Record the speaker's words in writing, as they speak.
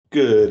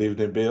Good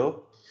evening,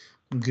 Bill.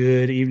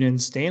 Good evening,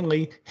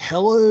 Stanley.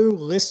 Hello,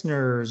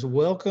 listeners.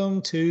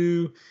 Welcome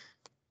to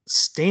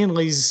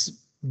Stanley's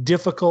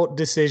difficult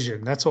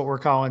decision. That's what we're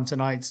calling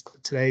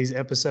today's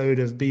episode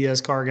of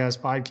BS Car Guys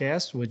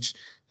podcast, which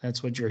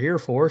that's what you're here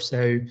for.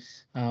 So,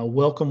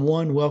 welcome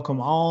one,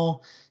 welcome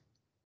all.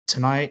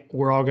 Tonight,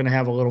 we're all going to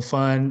have a little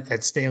fun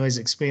at Stanley's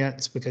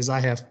expense because I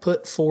have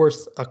put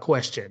forth a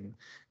question,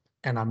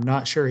 and I'm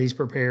not sure he's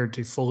prepared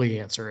to fully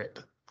answer it.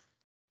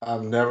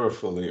 I'm never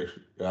fully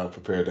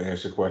prepared to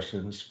answer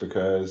questions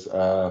because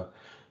I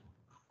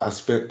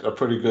spent a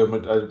pretty good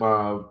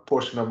my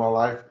portion of my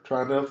life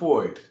trying to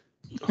avoid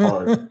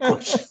hard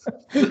questions.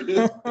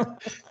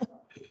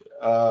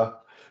 uh,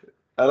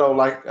 I don't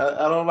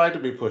like to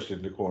be pushed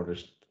into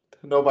corners.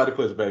 Nobody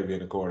puts baby in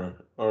the corner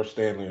or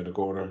Stanley in the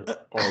corner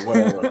or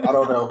whatever. I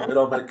don't know. It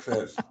don't make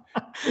sense.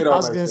 It I don't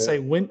was make going to sense. say,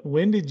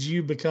 when did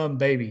you become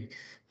baby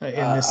in this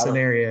I don't.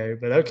 scenario?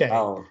 But okay.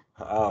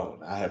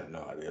 I have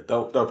no idea.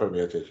 Don't pay me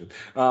attention.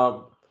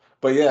 Um,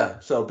 but yeah,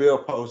 so Bill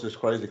posed this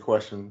crazy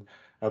question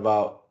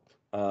about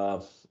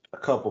a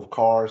couple of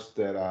cars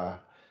that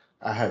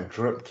I have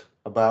dreamt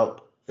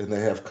about, and they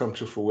have come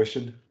to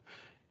fruition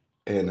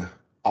in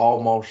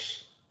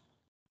almost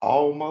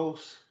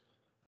almost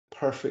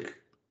perfect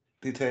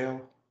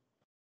detail,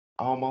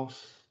 almost.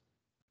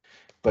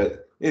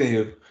 But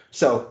anywho,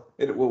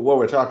 what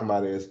we're talking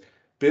about is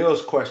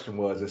Bill's question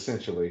was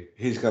essentially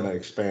he's going to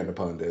expand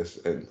upon this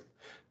and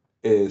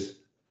is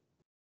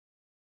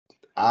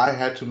I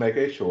had to make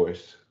a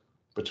choice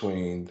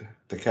between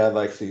the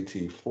Cadillac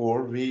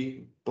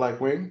CT4V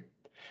Blackwing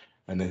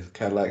and the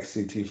Cadillac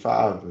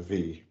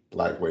CT5V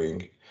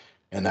Blackwing,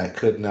 and I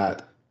could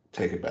not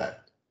take it back.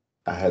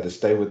 I had to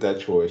stay with that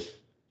choice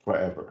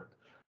forever.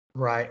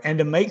 Right. And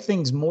to make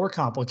things more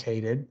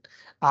complicated,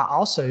 I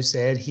also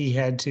said he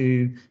had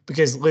to,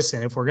 because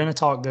listen, if we're going to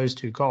talk those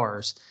two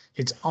cars,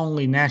 it's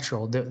only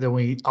natural that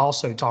we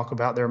also talk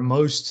about their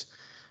most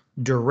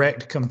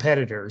direct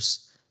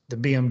competitors, the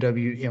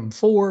BMW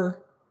M4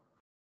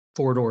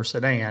 four-door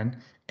sedan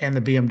and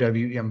the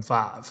BMW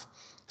M5.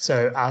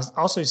 So I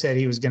also said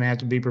he was going to have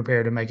to be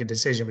prepared to make a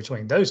decision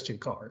between those two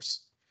cars.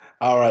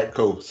 All right,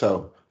 cool.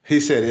 So he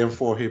said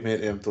M4, he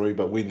meant M3,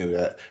 but we knew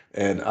that.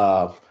 And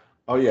oh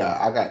yeah,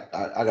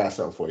 I got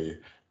something for you.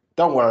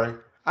 Don't worry,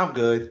 I'm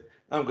good.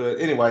 I'm good.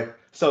 Anyway,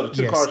 so the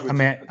two Yes, cars I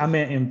meant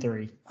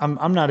M3.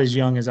 I'm not as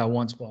young as I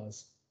once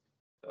was.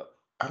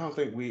 I don't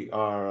think we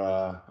are.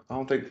 I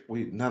don't think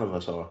we. None of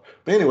us are.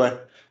 But anyway,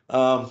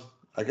 um,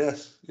 I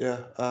guess yeah.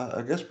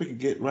 I guess we can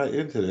get right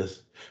into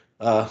this.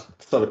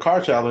 So the car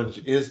challenge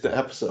is the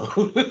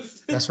episode.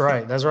 That's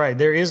right. That's right.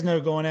 There is no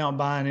going out and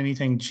buying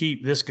anything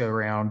cheap this go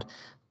round.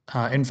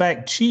 In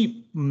fact,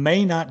 cheap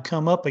may not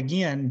come up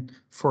again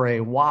for a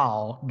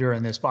while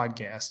during this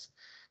podcast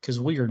because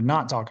we are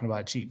not talking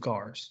about cheap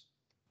cars.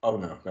 Oh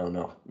no, no,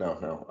 no, no,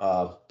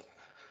 no.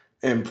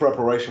 In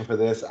preparation for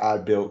this, I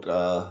built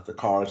the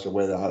cars the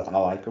way that I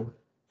like them,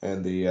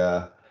 and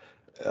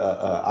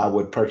I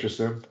would purchase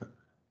them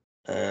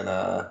and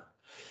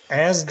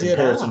As did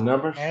compare some I.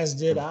 numbers. As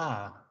did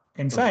I.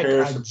 In fact,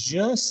 Compare I some.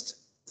 just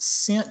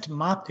sent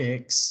my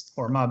picks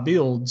or my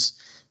builds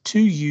to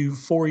you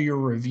for your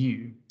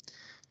review,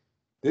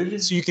 Did you?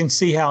 so you can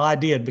see how I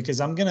did.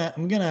 Because I'm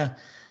gonna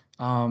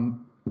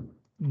um,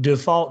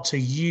 default to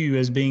you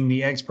as being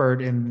the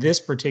expert in this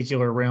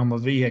particular realm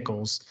of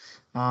vehicles.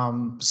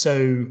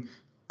 So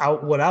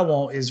what I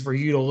want is for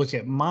you to look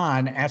at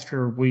mine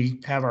after we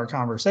have our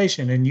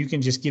conversation, and you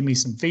can just give me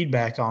some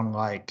feedback on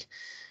like,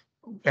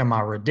 am I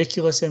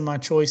ridiculous in my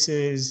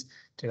choices?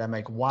 Did I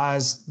make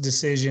wise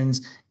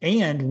decisions?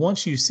 And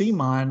once you see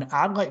mine,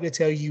 I'd like to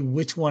tell you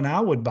which one I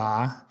would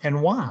buy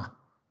and why.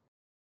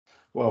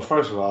 Well,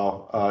 first of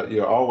all,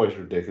 you're always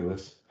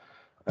ridiculous,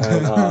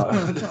 and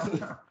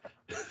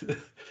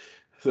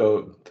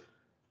so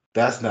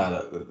that's not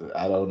a.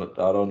 I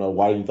don't know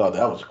why you thought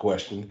that was a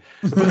question.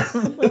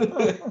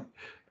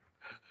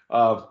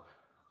 um,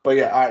 but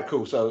yeah, all right,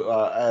 cool. So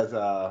as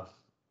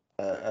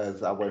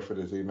I wait for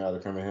this email to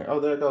come in here, oh,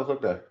 there it goes.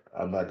 Look there.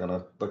 I'm not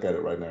gonna look at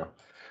it right now.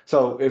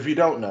 So if you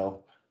don't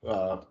know,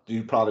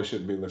 you probably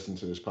shouldn't be listening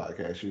to this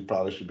podcast. You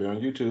probably should be on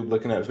YouTube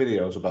looking at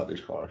videos about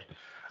these cars.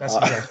 That's Uh,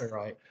 exactly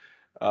right.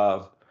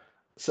 uh,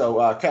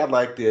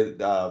 Cadillac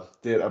did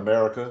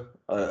America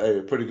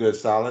a pretty good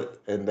solid,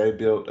 and they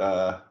built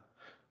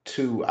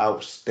two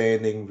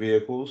outstanding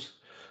vehicles.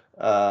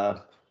 Uh,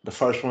 the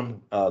first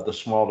one, the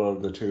smaller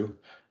of the two,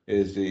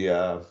 is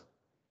the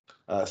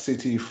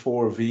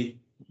CT4V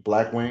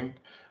Blackwing.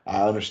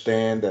 I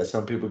understand that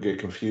some people get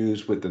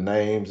confused with the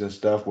names and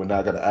stuff. We're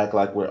not going to act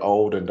like we're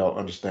old and don't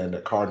understand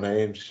that car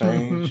names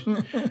change.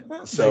 They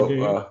So,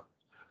 do.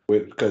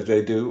 because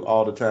they do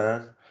all the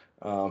time.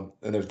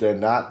 And if they're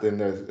not,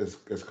 then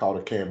it's called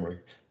a Camry.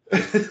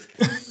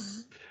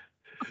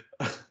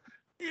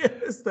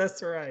 Yes,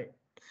 that's right.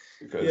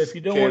 Yeah, if because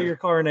you don't want Cam, your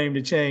car name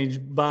to change,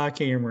 buy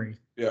Camry.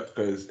 yeah,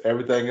 because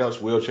everything else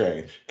will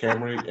change.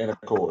 Camry and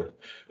Accord.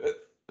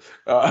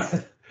 Uh,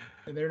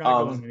 And they're not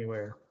um, going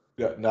anywhere.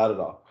 yeah, not at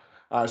all.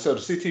 So the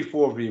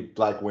CT4V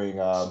Blackwing.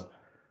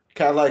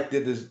 Cadillac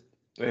did this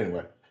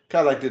anyway.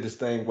 Cadillac did this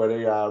thing where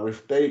they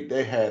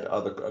had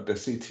the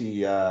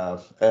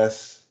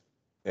CTS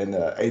and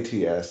the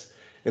ATS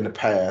in the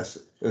past,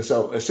 and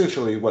so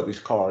essentially what these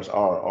cars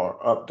are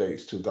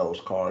updates to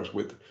those cars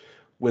with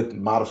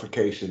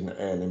modification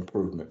and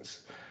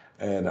improvements.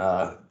 And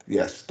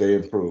yes, they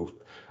improved.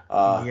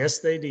 Uh, Yes,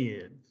 they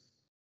did.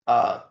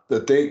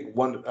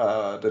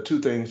 the two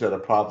things that are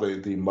probably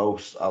the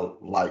most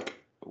like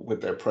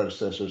with their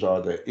predecessors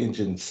are the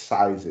engine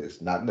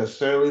sizes, not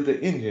necessarily the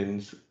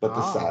engines, but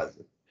the Ah,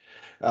 sizes.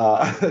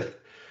 Uh,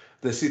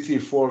 the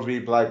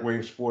CT4V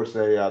Blackwing sports a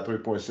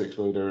 3.6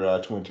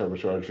 liter twin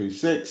turbocharged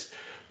V6,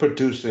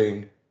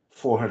 producing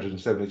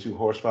 472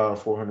 horsepower,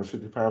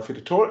 450 pound-feet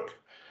of torque.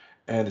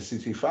 And the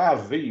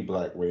CT5V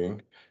Blackwing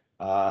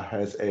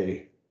has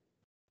a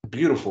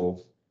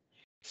beautiful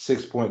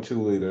 6.2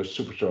 liter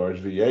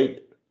supercharged V8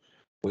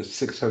 with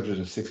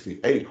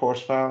 668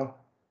 horsepower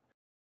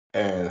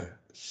and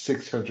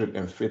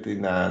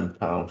 659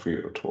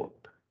 pound-feet of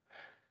torque.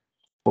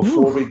 whew.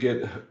 Before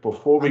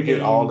I we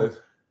get all mean, this,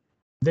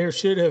 there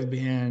should have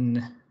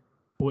been,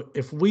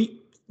 if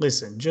we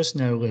listen, just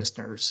know,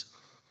 listeners,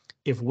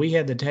 if we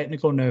had the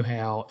technical know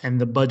how and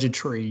the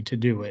budgetary to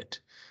do it,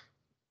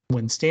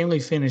 when Stanley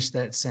finished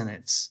that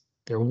sentence,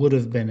 there would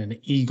have been an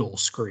eagle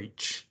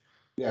screech.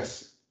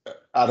 yes,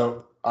 I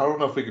don't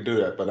know if we can do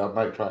that, but I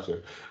might try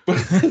to.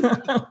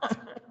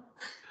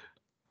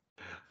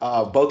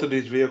 But both of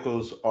these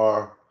vehicles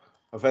are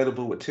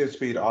available with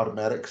 10-speed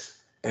automatics,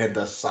 and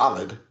the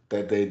solid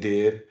that they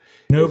did is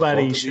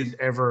Nobody both of should these.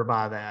 ever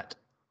buy that.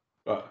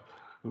 Uh,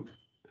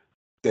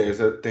 there's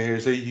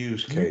a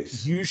use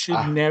case. You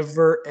should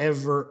never,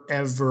 ever,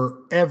 ever,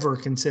 ever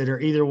consider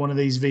either one of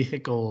these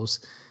vehicles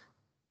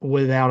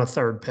without a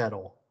third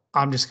pedal.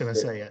 I'm just going to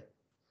say it.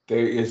 There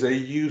is a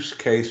use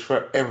case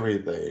for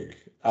everything.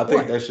 I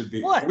think What? that should be.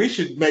 We What?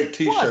 should make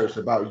T-shirts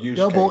What? about use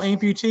cases.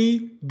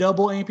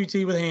 Double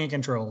amputee with hand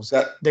controls.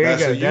 There you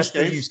That's a go. use That's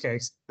the use case.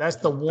 case. That's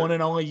the one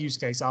and only use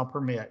case I'll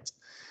permit.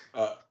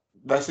 Uh,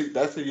 that's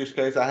a use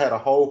case. I had a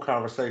whole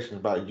conversation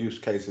about use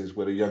cases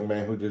with a young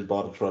man who just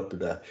bought a truck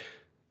today.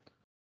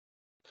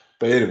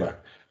 But anyway,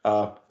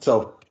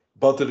 so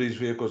both of these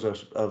vehicles are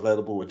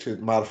available with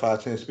modified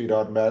 10-speed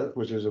automatic,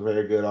 which is a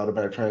very good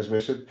automatic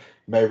transmission.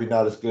 Maybe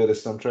not as good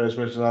as some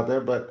transmissions out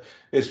there, but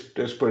it's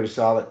pretty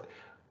solid.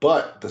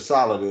 But the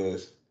solid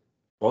is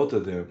both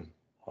of them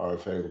are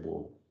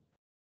available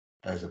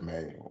as a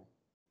manual.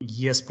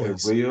 Yes, A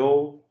please.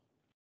 real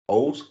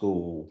old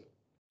school,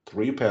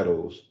 three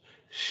pedals,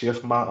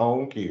 shift my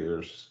own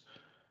gears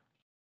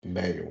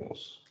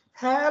manuals.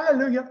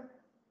 Hallelujah.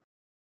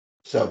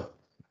 So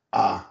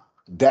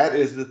that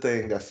is the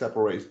thing that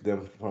separates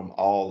them from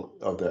all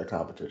of their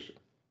competition.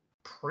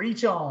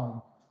 Preach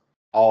on.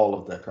 All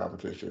of their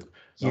competition.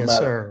 No Yes,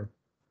 matter,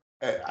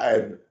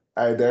 sir.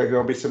 and, there's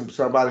gonna be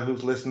somebody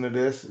who's listening to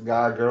this,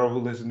 guy, girl who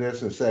listen to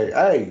this, and say,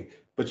 "Hey,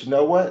 but you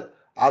know what?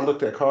 I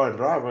looked at Car and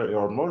Driver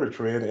or Motor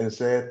Trend and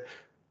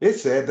it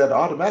said that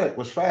automatic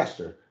was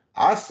faster."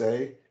 I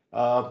say,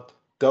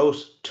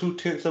 those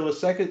 2/10 of a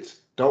second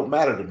don't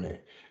matter to me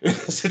in the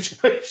Yeah.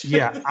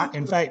 situation.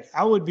 In fact,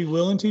 I would be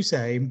willing to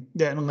say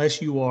that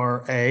unless you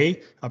are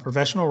a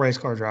professional race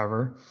car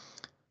driver,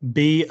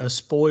 B, a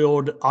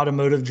spoiled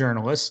automotive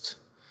journalist.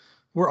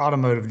 We're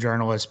automotive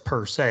journalists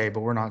per se,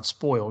 but we're not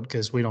spoiled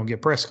because we don't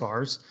get press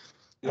cars.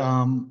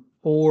 Yeah.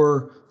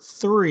 Or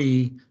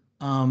three,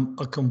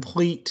 a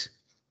complete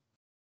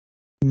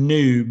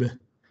noob.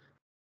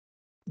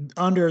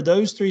 Under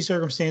those three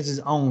circumstances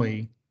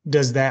only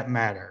does that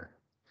matter.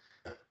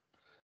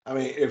 I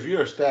mean, if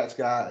you're a stats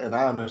guy, and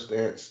I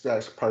understand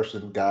stats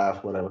person, guy,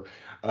 whatever.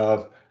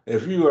 Uh,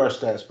 if you are a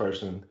stats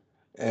person,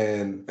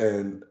 and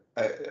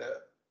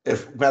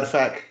if matter of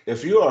fact,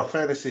 if you are a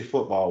fantasy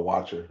football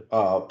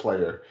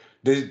player,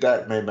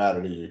 that may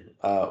matter to you.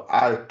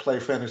 I play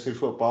fantasy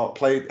football.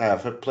 I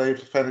have played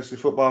fantasy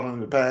football in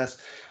the past.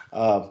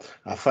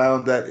 I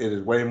found that it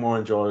is way more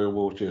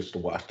enjoyable just to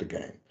watch the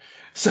game.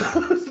 So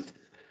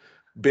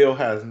Bill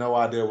has no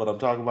idea what I'm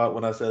talking about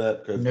when I say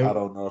that because I Nope.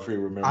 don't know if he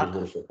remembers I,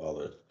 what a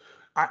football is.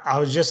 I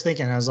was just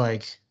thinking, I was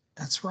like,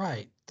 that's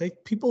right.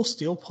 People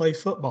still play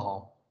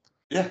football.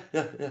 Yeah,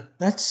 yeah, yeah,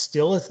 That's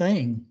still a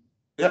thing.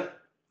 yeah.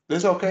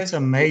 It's It's okay.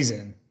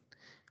 amazing.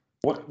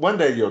 One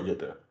day you'll get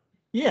there, or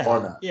Yeah,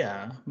 not.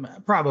 yeah.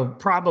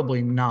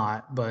 Probably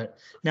not. But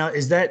now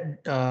is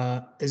that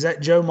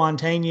Joe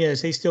Montana?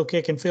 Is he still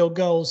kicking field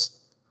goals?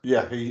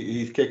 Yeah,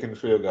 he's kicking the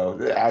field goal.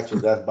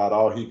 Actually, that's about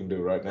all he can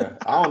do right now.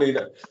 I don't need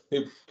that.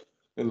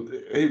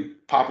 He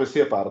pop his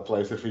hip out of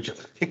place if he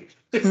just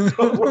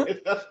right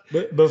now.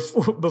 But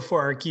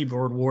before our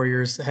keyboard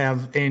warriors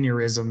have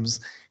aneurysms,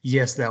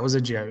 yes, that was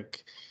a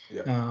joke.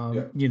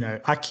 Yeah, yeah.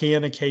 I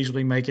can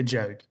occasionally make a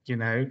joke.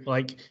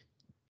 Like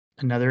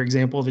another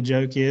example of a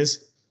joke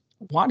is,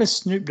 why does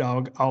Snoop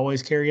Dogg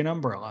always carry an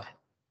umbrella?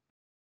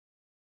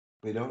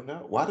 We don't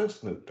know. Why does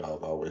Snoop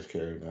Dogg always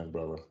carry an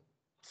umbrella?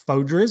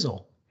 Faux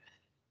drizzle.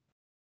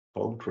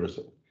 Oh,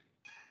 Drizzle.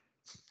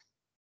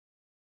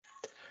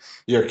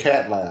 Your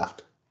cat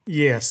laughed.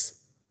 Yes.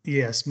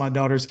 Yes, my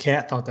daughter's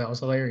cat thought that was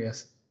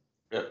hilarious.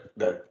 Yeah,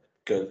 that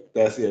good.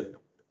 That's it.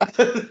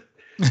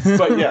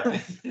 But yeah,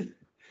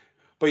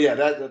 but yeah,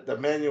 that the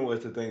manual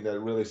is the thing that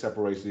really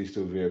separates these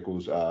two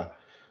vehicles.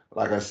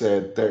 Like I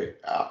said, they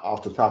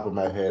off the top of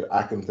my head,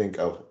 I can think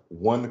of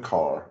one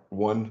car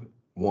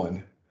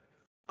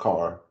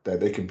that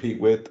they compete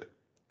with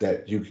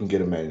that you can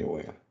get a manual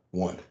in.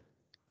 One,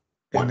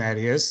 And one. that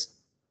is,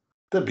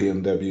 The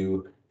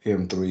BMW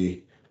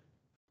M3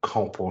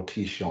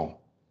 Competition.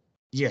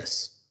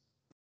 yes.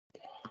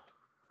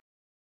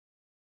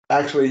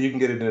 Actually, you can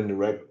get it in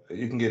the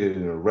you can get it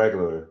in a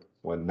regular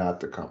one, not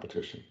the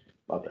competition.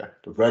 My bad.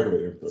 The regular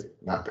M3,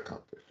 not the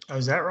competition. Oh,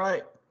 is that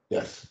right?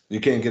 Yes, you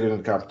can't get it in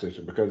the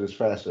competition because it's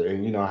faster,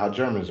 and you know how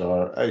Germans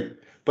are. Hey,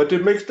 but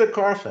it makes the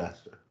car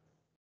faster.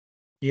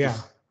 Yeah.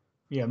 Just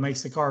Yeah, it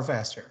makes the car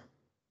faster.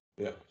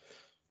 yeah,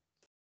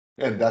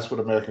 and that's what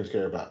Americans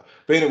care about.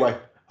 But anyway,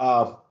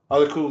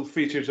 other cool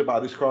features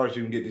about these cars: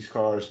 you can get these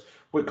cars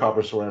with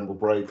copper ceramic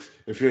brakes.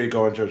 If you're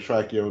going to a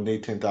track, you don't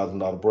need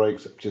 $10,000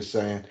 brakes. I'm just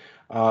saying.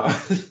 Uh,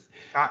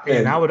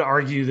 And I and would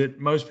argue that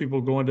most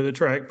people going to the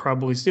track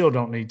probably still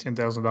don't need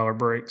 $10,000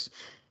 brakes.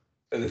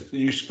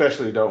 you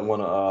especially don't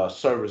want to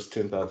service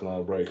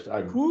 $10,000 brakes.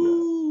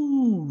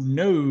 Ooh,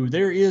 no,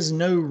 there is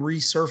no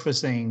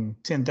resurfacing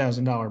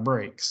 $10,000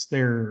 brakes.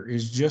 There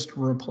is just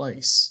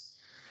replace.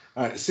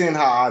 All right, seeing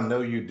how I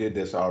know you did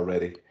this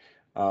already,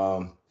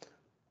 um,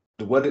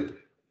 what did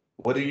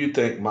what do you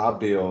think my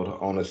build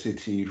on a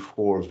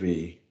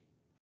CT4V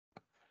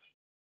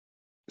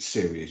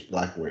series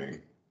Blackwing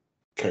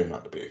came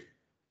out to be?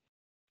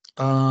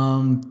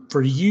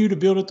 For you to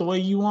build it the way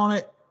you want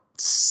it,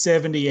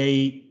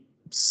 78,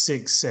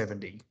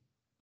 670.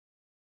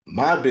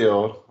 My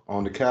build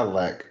on the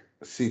Cadillac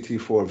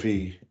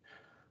CT4V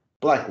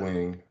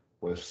Blackwing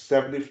was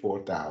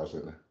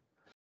 $74,010.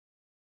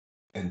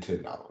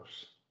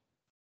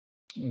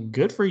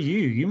 Good for you.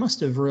 You must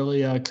have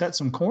really cut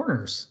some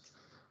corners.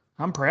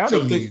 I'm proud of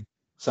Some things, you.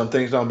 some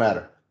things don't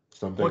matter.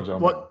 Some things What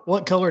don't matter. what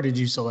what color did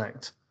you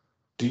select?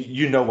 Do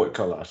you know what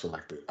color I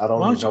selected? I don't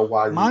Why even don't you, know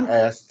why you mine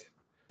asked.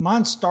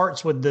 mine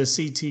starts with the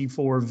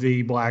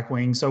CT4V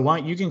Blackwing. So why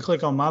you can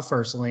click on my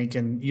first link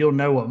and you'll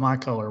know what my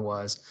color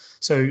was.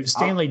 So I,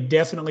 Stanley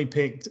definitely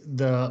picked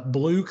the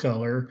blue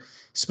color,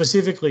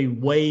 specifically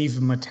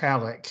wave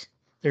metallic.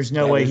 There's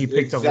no that way he is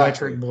picked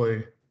electric exactly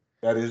blue.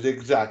 that is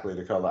exactly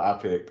the color I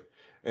picked,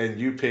 and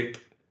you picked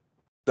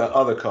the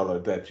other color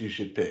that you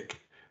should pick.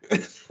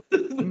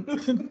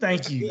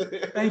 Thank you.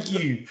 Thank you.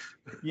 you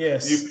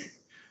Yes.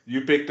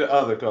 you picked the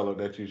other color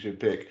that you should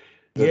pick.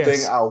 The thing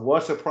Yes. I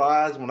was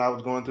surprised when I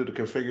was going through the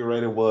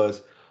configurator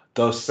was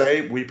those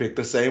same. We picked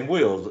the same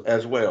wheels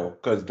as well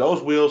because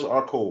those wheels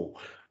are cool.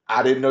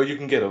 I didn't know you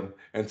can get them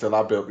until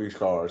I built these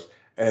cars,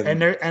 And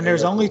and there's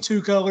they're only cool.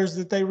 two colors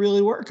that they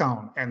really work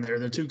on, and they're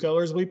the two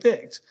colors we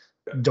picked.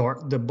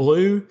 Dark the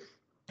blue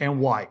and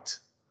white.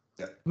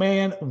 Yeah.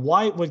 Man,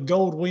 white with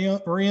gold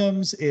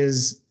rims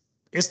is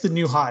it's the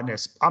new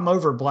hotness. I'm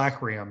over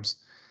black rims.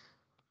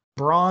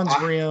 Bronze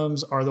I,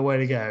 rims are the way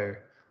to go.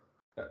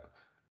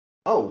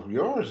 oh,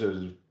 yours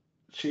is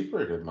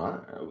cheaper than mine.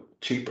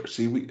 Cheaper.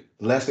 See, we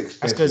less That's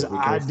because expensive. We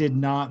I go. did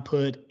not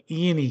put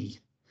any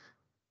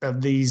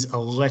of these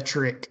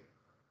electric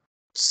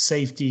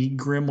safety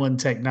gremlin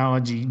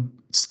technology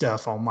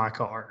stuff on my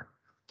car.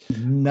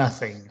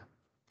 Nothing.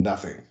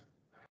 Nothing.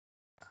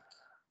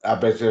 I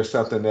bet there's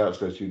something else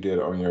that you did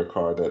on your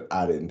car that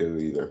I didn't do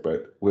either,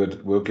 but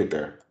we'll get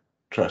there.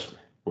 Trust me,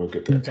 we'll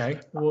get there. Okay.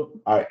 Well,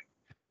 All right,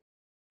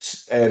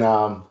 and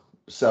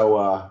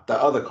so the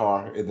other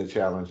car in the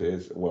challenge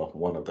is well,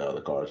 one of the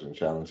other cars in the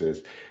challenge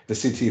is the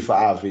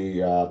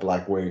CT5V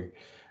Blackwing,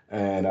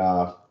 and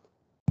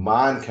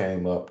mine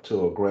came up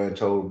to a grand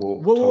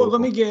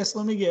let me total guess.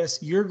 Let me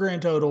guess. Your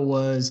grand total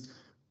was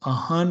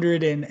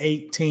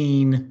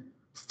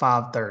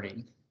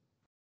 118,530.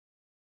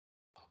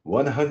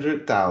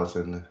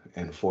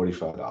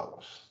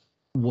 $100,045.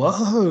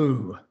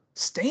 Whoa,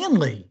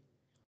 Stanley.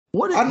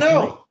 What I it, wait,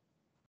 know,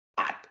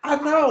 I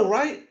know,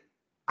 right?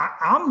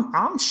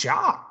 I'm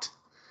shocked.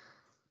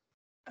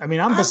 I mean,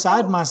 I'm I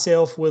beside know.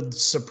 myself with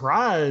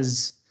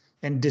surprise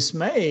and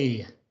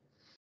dismay.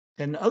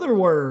 In other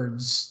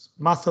words,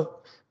 my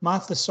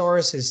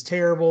thesaurus is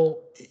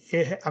terrible.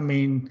 I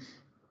mean,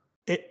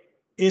 it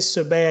is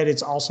so bad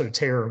it's also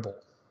terrible.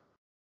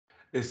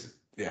 It's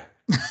yeah.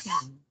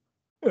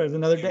 There's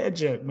another You dad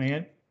joke,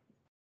 man.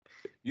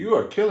 you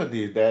are killing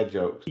these dad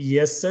jokes.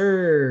 Yes,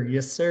 sir.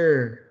 Yes,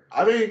 sir.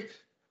 I mean,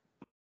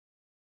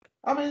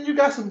 you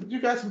got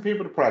some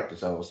people to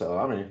practice on. So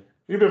I mean,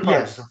 you've been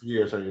practicing Yes, for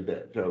years on your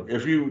dad joke.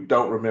 If you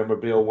don't remember,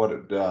 Bill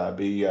wanted to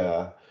be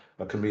a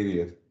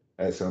comedian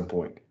at some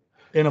point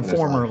in a in his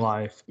former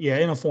life. life. Yeah,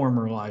 in a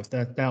former life.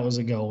 That was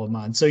a goal of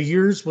mine. So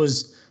yours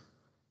was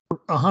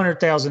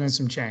 100,000 and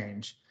some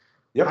change.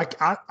 Yep.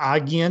 I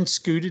again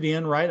scooted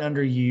in right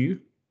under you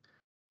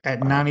at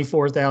Uh,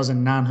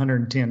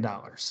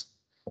 $94,910.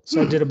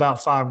 So I hmm. did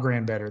about 5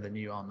 grand better than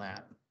you on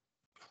that.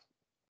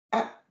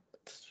 I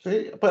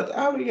see, but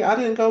I mean, I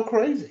didn't go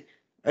crazy.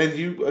 And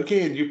you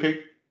again, you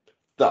picked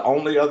the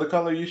only other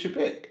color you should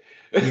pick.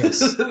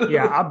 Yes.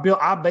 Yeah,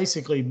 I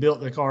basically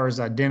built the cars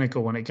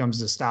identical when it comes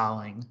to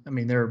styling. I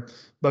mean, they're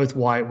both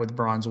white with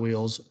bronze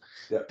wheels.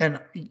 Yeah, And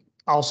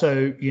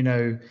also,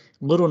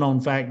 little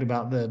known fact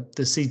about the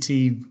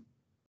CT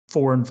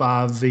 4 and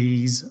 5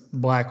 V's,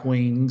 black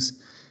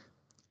wings,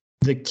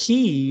 the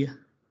key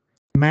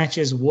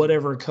matches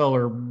whatever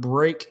color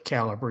brake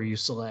caliper you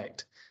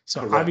select.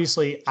 So correct.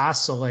 obviously I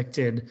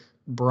selected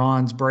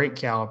bronze brake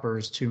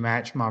calipers to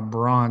match my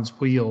bronze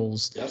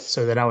wheels Yes.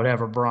 so that I would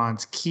have a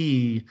bronze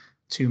key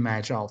to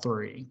match all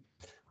three.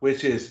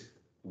 Which is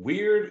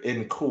weird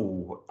and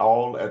cool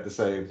all at the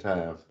same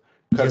time.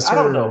 Because Yes, I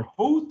don't sir. know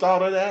who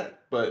thought of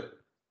that, but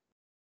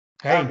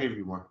I'll Hey, give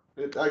you one.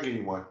 I'll give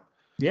you one.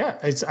 yeah,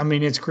 I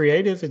mean, it's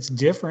creative, it's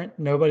different.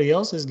 Nobody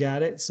else has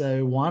got it,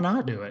 so why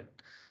not do it?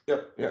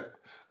 Yep, yep.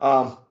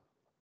 Um,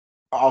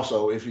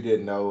 Also, if you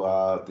didn't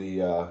know,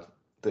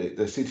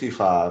 the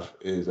CT5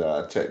 is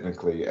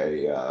technically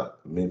a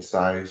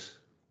mid-size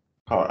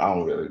car. I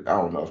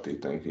don't know if these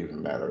things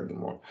even matter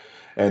anymore.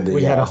 And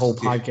We the had a whole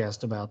CT,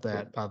 podcast about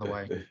that, by the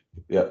way.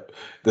 yep,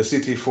 the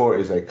CT4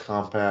 is a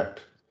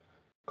compact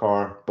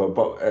car,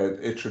 but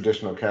it's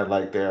traditional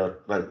Cadillac. They're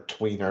like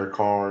tweener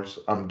cars.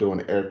 I'm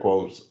doing air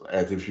quotes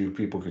as if you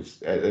people could,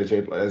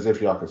 as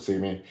if y'all could see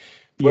me,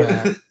 but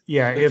Yeah,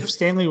 yeah. If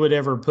Stanley would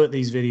ever put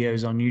these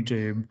videos on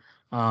YouTube,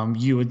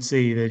 you would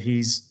see that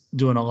he's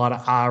doing a lot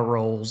of eye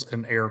rolls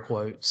and air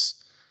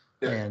quotes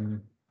yeah,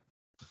 and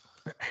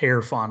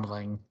hair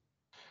fondling.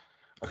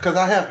 because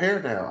I have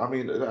hair now. I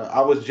mean,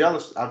 I was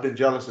jealous. I've been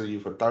jealous of you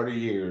for 30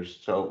 years,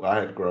 so I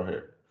had to grow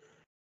hair.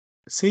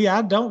 See,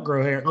 I don't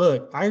grow hair.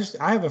 Look, I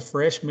have a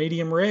fresh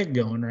medium red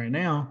going right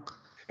now.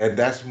 And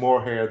that's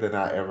more hair than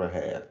I ever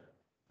had.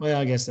 Well,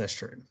 I guess that's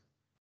true.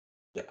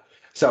 Yeah.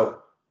 So,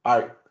 all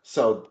right.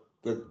 So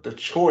the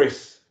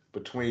choice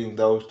between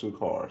those two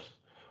cars,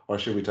 or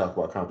should we talk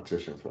about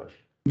competition first?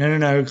 No, no,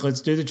 no.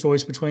 Let's do the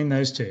choice between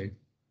those two.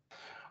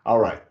 All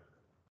right.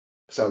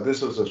 So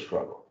this was a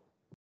struggle.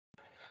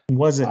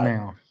 Was it All right.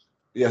 now?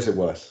 Yes, it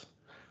was.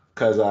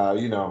 Because,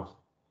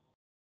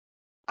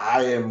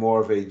 I am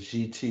more of a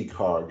GT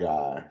car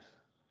guy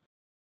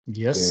than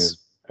Yes.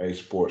 a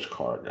sports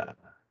car guy.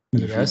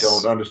 And if you don't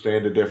Yes.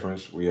 understand the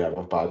difference, we have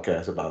a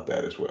podcast about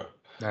that as well.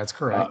 That's Uh,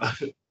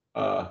 correct.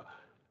 uh,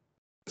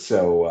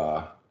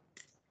 so,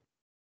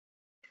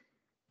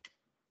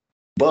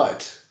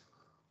 but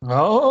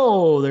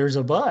Oh, there's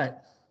a but.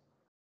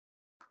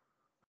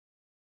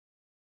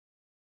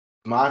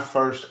 my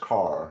first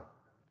car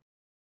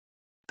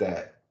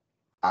that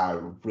I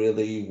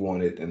really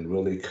wanted and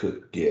really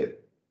could get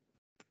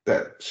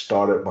that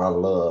started my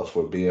love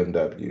for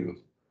BMW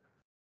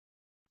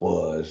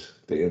was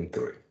the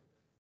M3.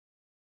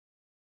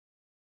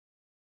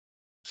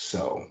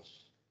 So,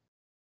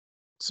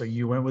 So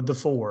you went with the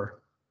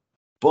four.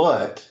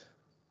 but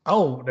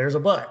Oh, there's a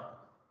but.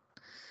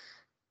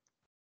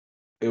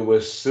 it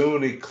was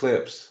soon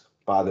eclipsed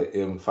by the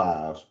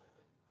M5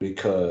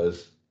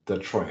 because the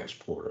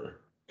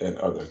transporter and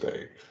other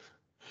things.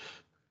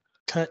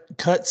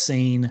 Cut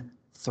scene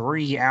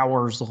 3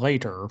 hours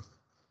later.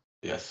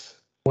 Yes,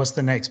 What's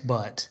the next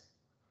but?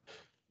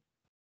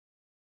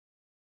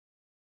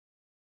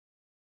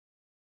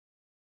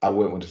 I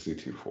went with the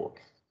CT4.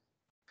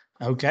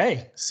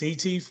 Okay,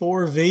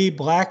 CT4V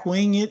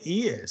Blackwing it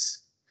is.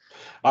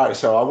 All right,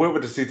 so I went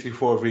with the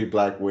CT4V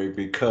Blackwing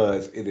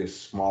because it is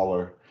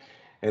smaller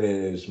and it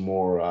is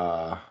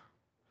uh,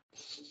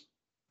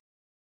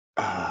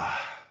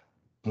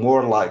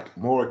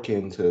 more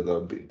akin to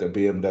the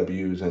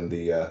BMWs and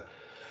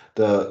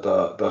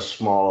the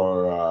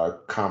smaller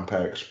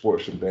compact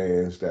sports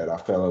sedans that I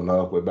fell in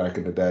love with back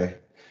in the day.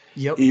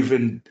 Yep.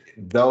 Even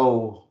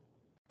though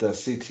the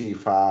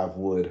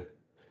CT5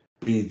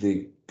 be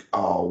the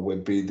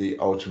would be the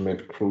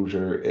ultimate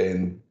cruiser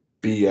and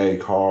BA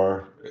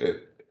car.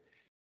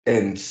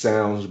 And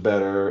sounds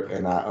better,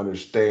 and I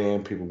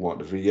understand people want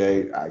the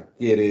V8. I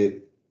get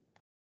it.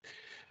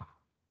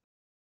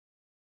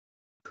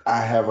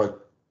 I have a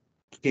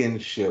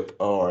kinship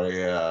or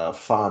a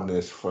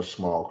fondness for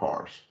small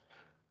cars.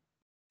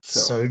 So,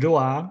 So do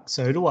I.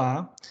 So do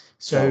I.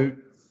 So so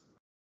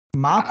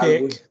my I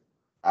would pick,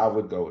 I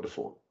would go with the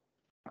four.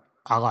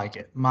 I like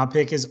it. My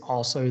pick is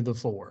also the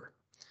four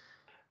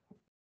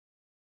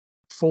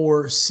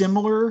for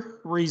similar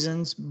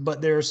reasons,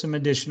 but there are some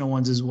additional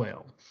ones as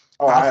well.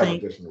 Oh, I I have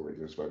think additional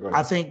reasons, but go I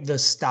ahead. think the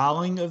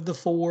styling of the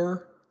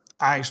four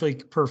I actually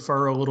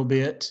prefer a little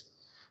bit,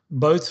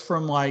 both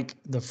from like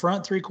the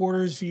front three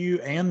quarters view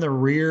and the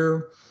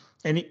rear,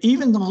 and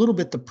even a little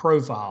bit the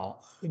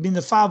profile. I mean,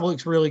 the five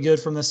looks really good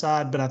from the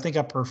side, but I think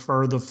I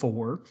prefer the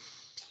four.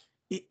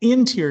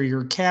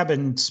 Interior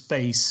cabin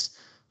space.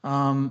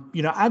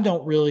 I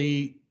don't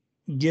really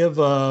give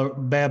a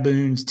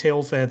baboon's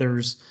tail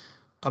feathers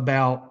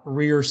about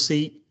rear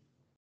seat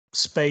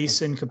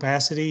space and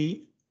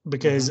capacity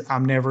because Mm-hmm.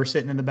 I'm never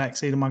sitting in the back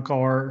seat of my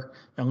car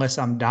unless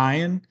I'm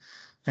dying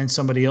and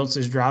somebody else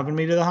is driving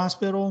me to the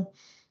hospital.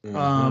 Mm-hmm.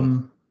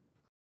 Um,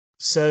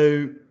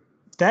 so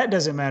that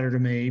doesn't matter to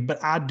me,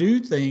 but I do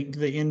think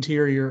the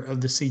interior of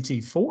the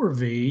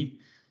CT4V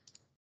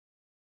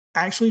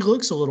actually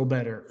looks a little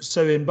better.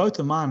 So in both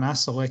of mine, I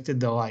selected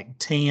the like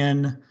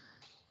tan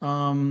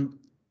um,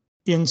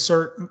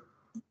 insert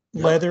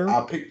Yep.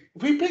 leather.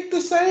 We picked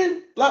the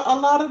same, like a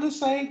lot of the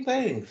same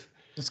things.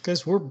 It's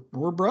because we're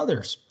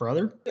brothers,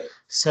 brother.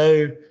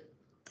 So,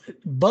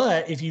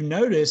 but if you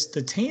notice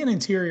the tan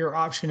interior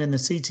option in the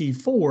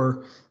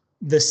CT4,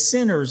 the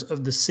centers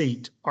of the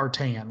seat are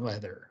tan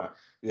leather Uh,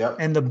 Yep.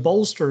 and the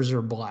bolsters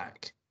are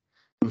black.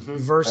 And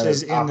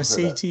Versus it's in the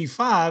opposite that.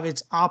 CT5,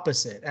 it's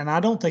opposite. And I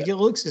don't think Yeah. it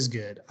looks as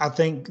good. I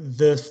think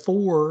the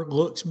 4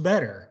 looks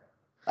better.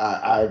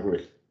 I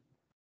agree.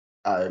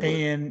 I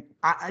agree. And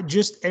I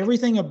just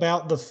everything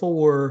about the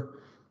 4,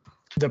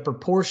 the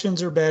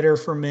proportions are better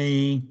for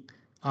me.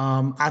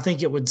 I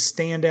think it would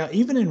stand out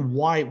even in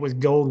white with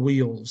gold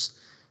wheels.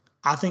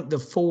 I think the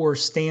 4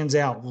 stands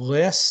out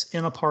less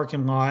in a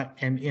parking lot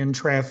and in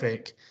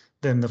traffic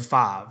than the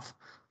 5.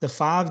 The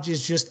 5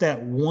 is just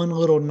that one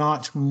little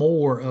notch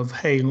more of,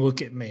 hey,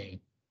 look at me.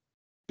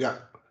 Yeah.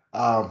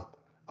 Um,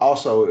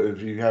 Also,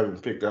 if you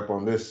haven't picked up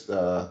on this,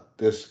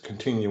 this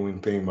continuing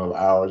theme of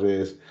ours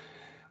is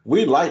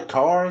we like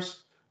cars.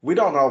 We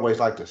don't always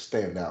like to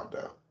stand out,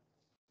 though.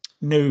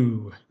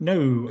 No,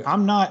 no, Yeah.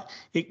 I'm not.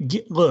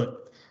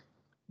 Look,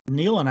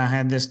 Neil and I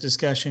had this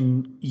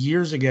discussion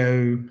years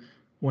ago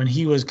when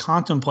he was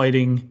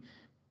contemplating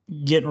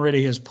getting rid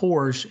of his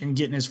Porsche and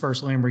getting his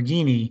first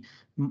Lamborghini.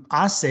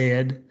 I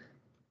said,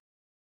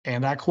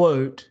 and I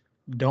quote,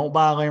 don't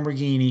buy a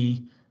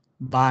Lamborghini,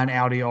 buy an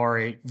Audi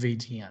R8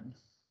 V10.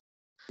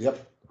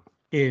 Yep.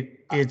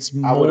 It's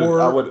I would have.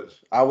 more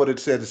I would have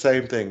said the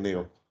same thing,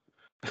 Neil.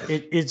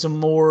 it's a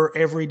more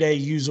everyday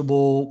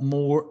usable,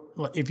 more,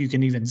 if you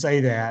can even say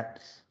that,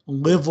 Yeah.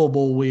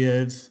 livable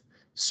with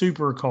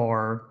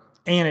supercar,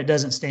 and it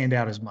doesn't stand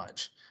out as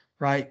much,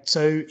 right?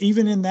 So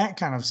even in that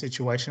kind of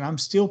situation, I'm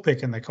still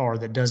picking the car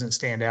that doesn't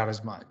stand out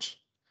as much.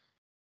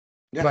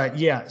 Yeah. But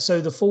yeah, so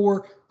the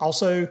 4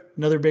 also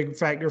another big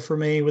factor for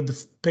me with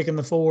the picking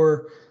the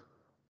 4.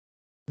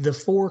 The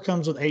 4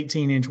 comes with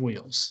 18-inch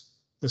wheels.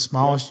 The Yep.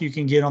 smallest you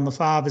can get on the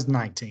 5 is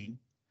 19.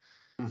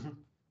 Hmm.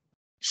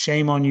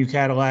 Shame on you,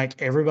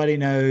 Cadillac. Everybody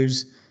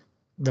knows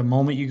the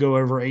moment you go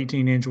over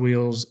 18-inch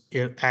wheels,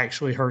 it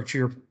actually hurts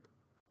your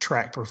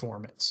track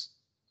performance.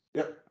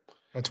 Yep.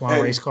 That's why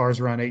race And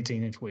cars run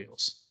 18-inch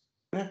wheels.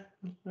 yeah,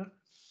 yeah.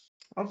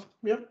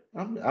 Yep.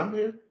 I'm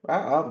here.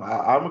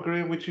 I'm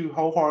agreeing with you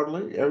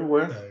wholeheartedly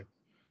everywhere. So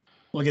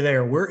look at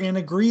there. We're in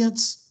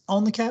agreement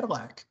on the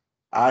Cadillac.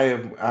 I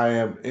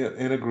am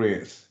in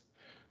agreement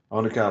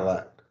on the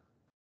Cadillac.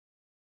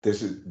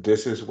 This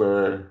is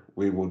where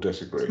we will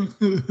disagree.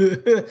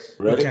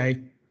 Ready? Okay,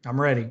 I'm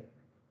ready.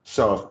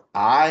 So if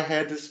I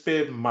had to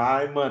spend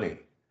my money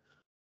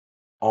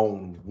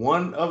on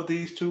one of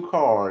these two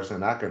cars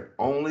and I could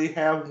only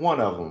have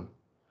one of them,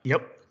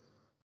 Yep.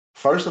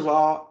 first of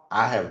all,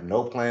 I have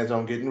no plans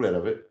on getting rid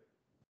of it.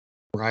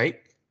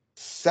 Right.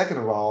 Second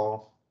of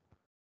all,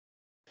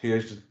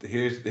 here's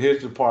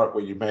the part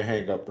where you may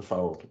hang up the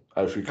phone,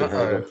 if you can Uh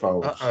hang oh. up Uh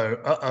phones. oh.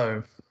 Uh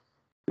oh.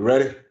 You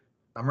ready?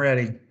 I'm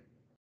ready.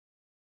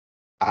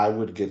 I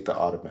would get the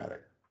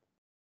automatic.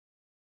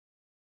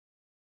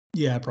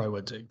 Yeah, I probably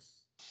would too.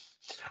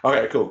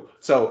 Okay, cool.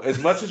 So as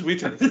much as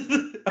we I mean,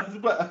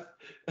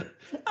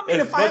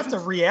 as if I much have to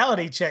as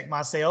reality check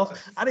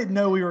myself, I didn't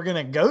know we were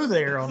going to go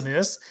there on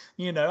this.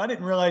 I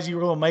didn't realize you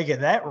were going to make it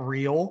that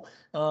real.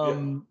 yeah,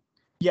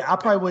 Yeah, I yeah,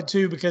 probably would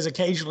too, because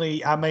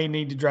occasionally I may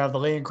need to drive the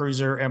Land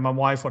Cruiser and my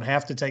wife would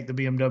have to take the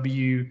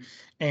BMW,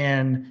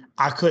 and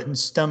I couldn't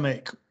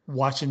stomach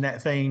watching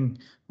that thing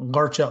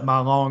lurch up my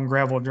long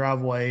gravel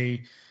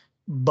driveway,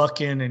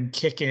 bucking and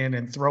kicking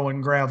and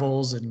throwing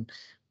gravels. And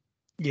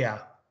yeah.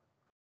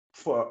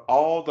 for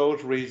all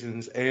those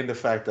reasons and the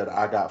fact that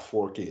I got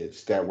four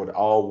kids that would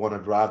all want to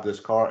drive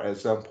this car at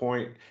some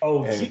point,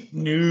 Oh, and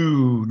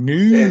no,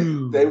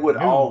 and they no, would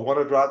no. all want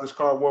to drive this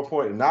car at one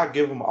point, and I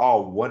give them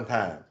all one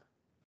time.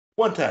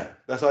 One time.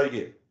 That's all you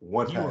get.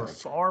 One You are time.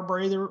 far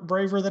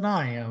braver than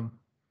I am.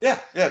 Yeah,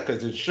 yeah,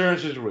 because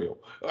insurance is real.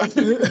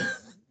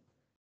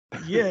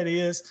 Yeah, it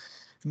is.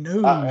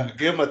 No.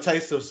 Give them a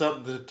taste of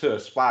something to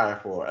aspire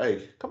for.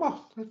 Hey, come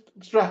on,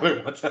 let's drive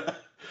it one time.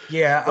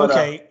 Yeah, But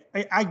okay.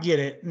 I get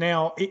it.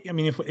 Now, I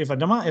mean, if I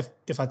don't,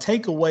 if I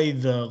take away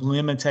the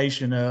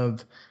limitation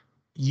of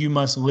you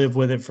must live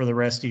with it for the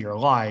rest of your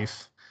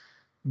life,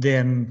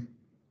 then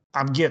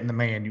I'm getting the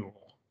manual.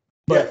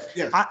 But yes,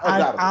 yes, I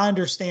undoubtedly.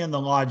 understand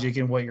the logic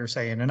in what you're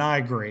saying, and I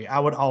agree. I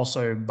would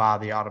also buy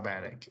the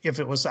automatic if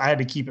it was I had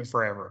to keep it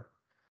forever.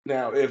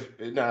 Now if,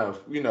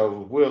 if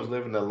Will's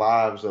living the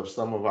lives of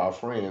some of our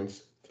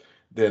friends,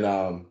 then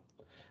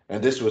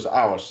and this was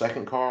our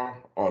second car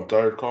or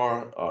third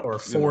car, or Or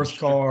fourth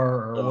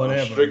car or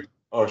whatever.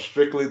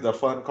 strictly the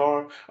fun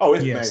car. Oh,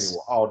 it's manual Yes.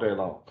 all day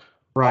long,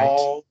 Right.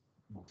 all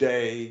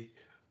day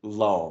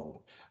long.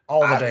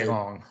 All the I day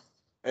long.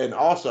 and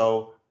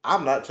also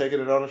I'm not taking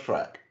it on a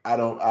track. I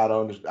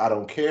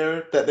don't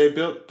care that they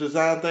built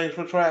design things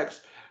for tracks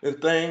and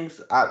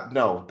things. I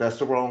No, that's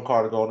the wrong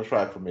car to go on the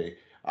track for me.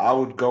 I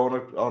would go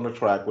on the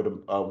track with a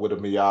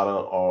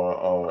Miata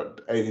or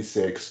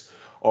 86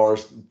 or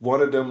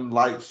one of them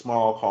light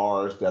small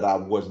cars that I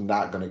was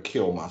not going to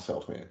kill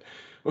myself in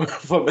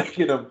for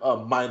making a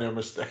minor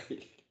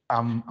mistake.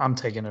 I'm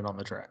taking it on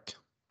the track.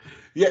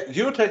 Yeah,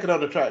 you'll take it on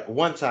the track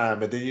one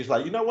time, and then you're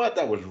like, you know what?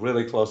 That was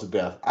really close to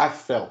death. I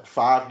felt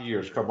 5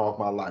 years come off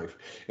my life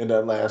in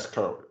that last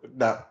curve.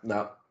 No,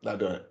 no, not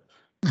doing it.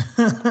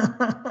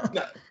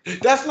 No,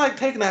 that's like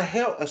taking a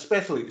hell,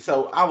 especially.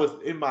 So I was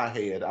in my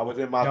head. I was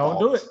in my Don't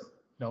do it. thoughts.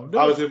 Don't I do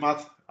it. was in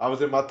my I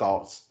was in my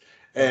thoughts,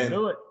 Don't and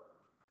do it.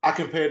 I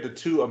compared the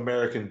two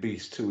American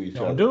beasts to each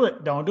Don't other do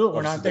it. Don't do it. We're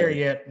of not there sedan.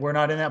 yet. We're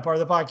not in that part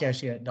of the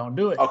podcast yet. Don't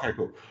do it. Okay,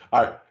 cool.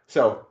 All right.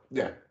 So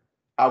yeah,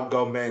 I would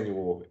go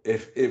manual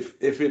if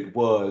it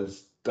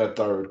was the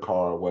third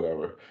car or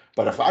whatever.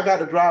 But if I got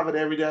to drive it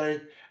every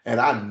day, and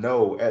I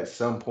know at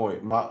some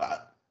point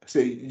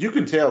see, you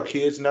can tell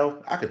kids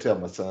no. I can tell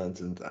my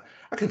sons, and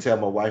I can tell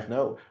my wife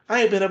no.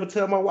 I ain't been able to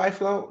tell my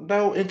wife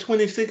no in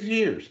 26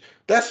 years.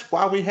 That's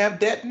why we have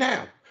debt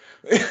now.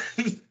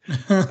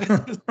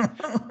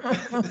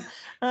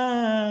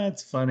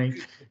 It's funny.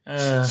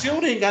 She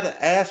don't even got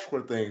to ask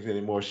for things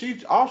anymore. She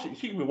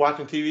can be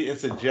watching TV and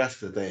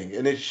suggest a thing,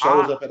 and it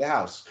shows I up at the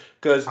house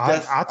because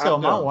that's I tell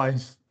I'm my them.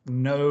 wife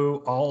no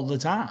all the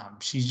time.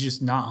 She's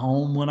just not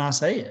home when I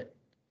say it.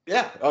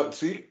 Yeah.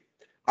 See,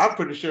 I'm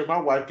pretty sure my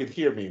wife could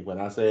hear me when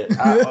I say it.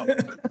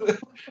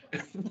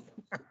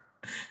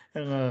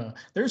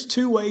 There's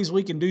two ways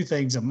we can do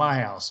things in my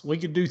house. We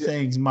can do Yeah,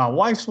 things my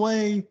wife's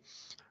way,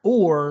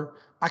 or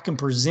I can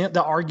present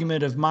the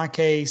argument of my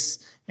case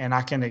and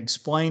I can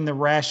explain the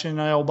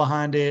rationale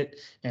behind it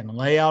and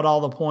lay out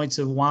all the points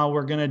of why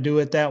we're going to do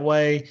it that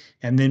way.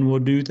 And then we'll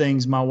do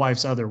things my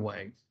wife's other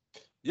way.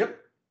 yep.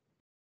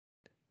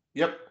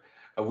 Yep.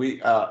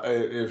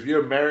 If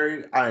you're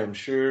married, I am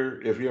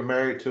sure if you're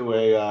married to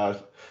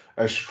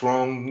a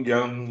strong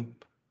young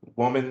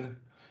woman,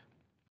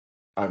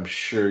 I'm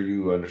sure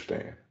you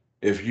understand.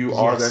 If you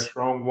are that Yes.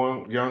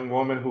 strong young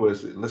woman who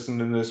is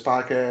listening to this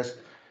podcast,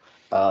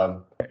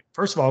 um,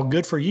 First of all,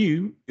 good for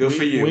you. good for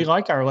We you.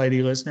 like our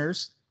lady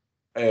listeners.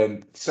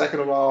 And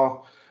second of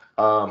all,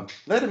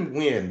 let him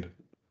win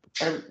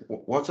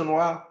once in a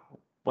while.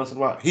 Once in a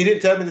while. He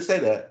didn't tell me to say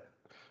that,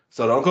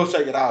 so don't go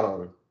take it out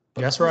on him.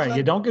 But That's just right. let You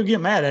him. don't go get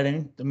mad at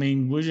him. I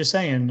mean, we're just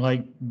saying,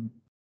 like,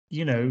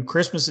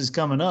 Christmas is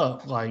coming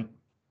up. Like,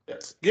 Yeah,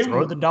 give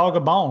throw him the dog a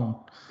bone.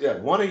 yeah,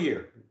 one a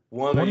year.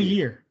 One a One a year.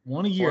 year.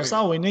 One a year. One a That's year.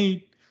 all we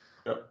need.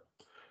 Yep.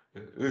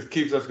 This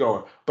keeps us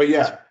going. But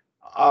That's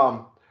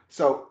yeah,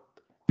 so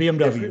if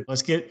BMW. it,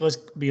 Let's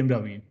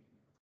BMW.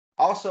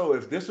 also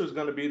if this was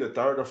going to be the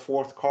third or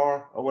fourth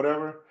car or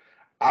whatever,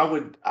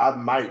 I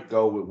might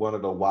go with one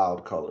of the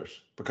wild colors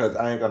because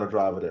I ain't gonna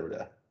drive it every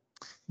day.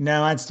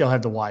 No, I'd still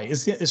have the white.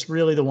 It's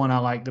really the one I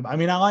like. I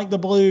mean, I like the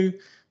blue,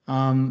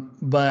 Oh,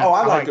 but I I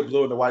like like the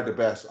blue and the white the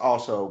best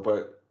also,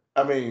 but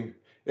I mean,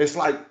 it's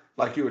like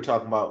you were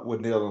talking about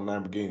with Neil and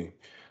Lamborghini.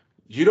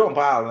 You don't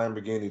buy a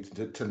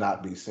Lamborghini to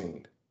not be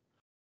seen.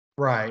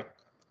 right.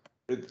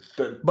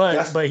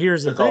 That's But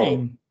here's the the goal.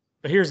 thing.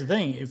 But here's the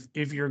thing.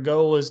 If your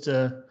goal is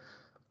to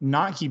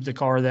not keep the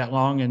car that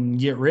long and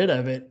get rid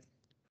of it,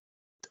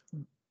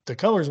 the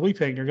colors we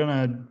picked are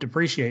going to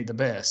depreciate the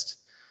best.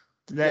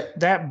 Yeah,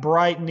 That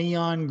bright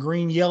neon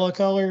green yellow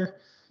color,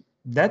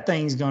 that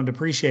thing's going to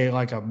depreciate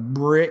like a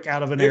brick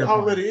out of an it airplane.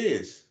 already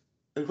is.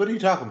 What are you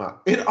talking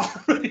about? It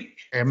already.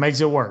 It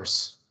makes it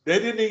worse. They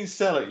didn't even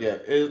sell it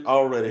yet. It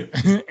already.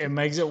 It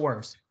makes it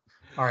worse.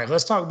 All right,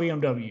 let's talk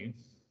BMW.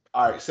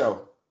 All right,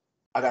 so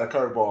I got a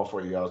curveball for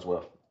you as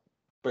well.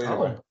 But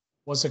anyway, Oh,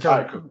 what's the all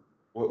right, curve?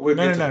 cool. We'll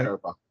No, get no, to the no.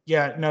 curveball.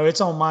 Yeah, no,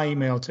 it's on my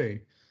email too.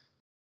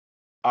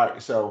 All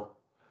right, so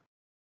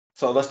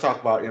let's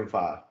talk about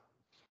M5.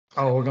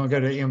 Oh, we're gonna go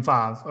to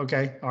M5.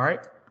 Okay, all right,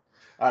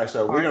 All right,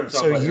 so all we're right. going to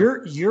talk So about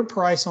M. your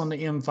price on the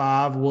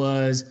M5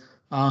 was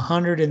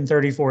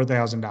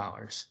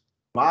 $134,000.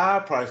 My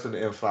price on the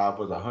M5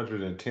 was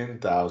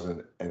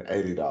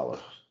 $110,080.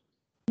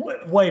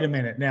 Wait a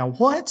minute. Now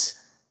what?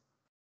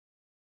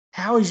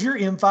 How is your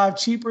M5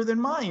 cheaper than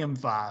my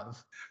M5?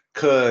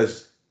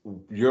 Cause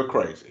you're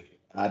crazy.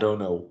 I don't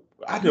know.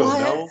 I don't What?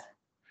 know.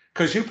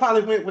 Cause you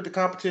probably went with the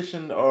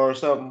competition or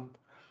something.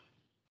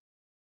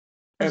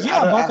 And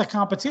Yeah, I bought the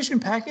competition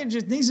package.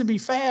 It needs to be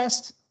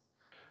fast.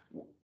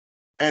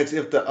 as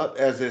if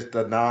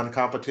the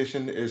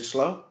non-competition is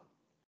slow.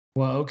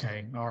 Well,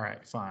 okay, all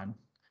right, fine.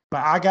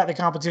 But I got the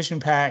competition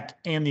pack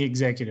and the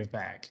executive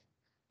pack.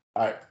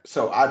 All right.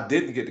 So I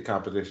didn't get the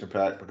competition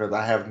pack because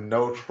I have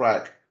no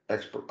track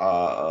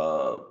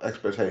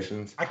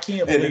expectations. I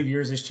can't believe And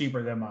yours is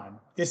cheaper than mine.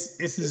 This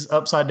is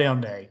upside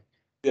down day.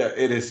 yeah,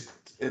 it is.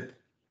 It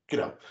you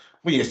know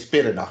when you're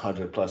spending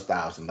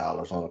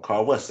 $100,000+ on a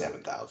car, what's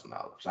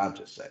 $7,000? I'm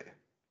just saying.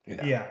 You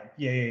know.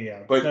 Yeah.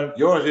 But No,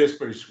 yours is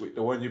pretty sweet.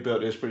 The one you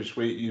built is pretty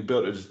sweet. You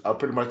built it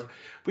pretty much.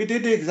 We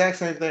did the exact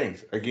same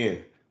things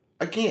again.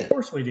 Again. of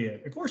course we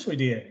did. Of course we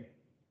did.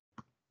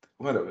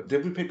 What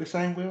did we pick the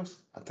same wheels?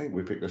 I think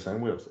we picked the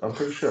same wheels. I'm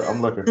pretty sure.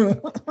 I'm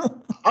looking.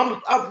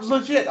 I'm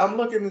legit. I'm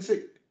looking to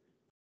see.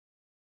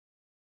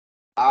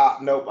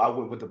 Nope, I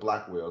went with the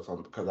black wheels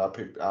on because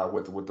I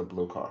went with the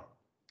blue car.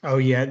 Oh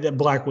yeah, the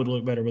black would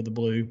look better with the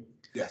blue.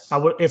 I Yes.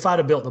 would if I'd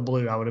have built the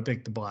blue, I would have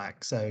picked the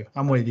black. So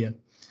I'm with you.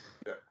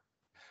 Yeah.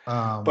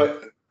 Um,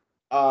 But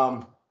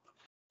um,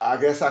 I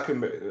guess I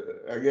can.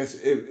 I guess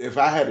if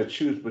I had to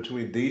choose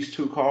between these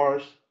two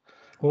cars,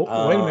 well,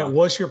 wait a minute. uh,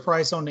 What's your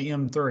price on the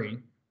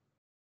M3?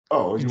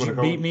 oh, you Did want you to beat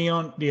go? me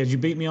on? Did you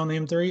beat me on the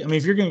M3? I mean,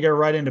 if you're going to go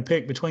right into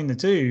pick between the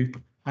two,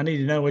 I need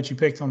to know what you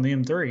picked on the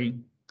M3.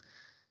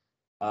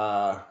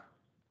 Uh,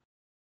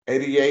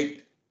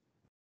 88,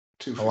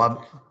 Oh, 250.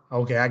 I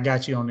okay, I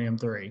got you on the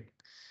M3.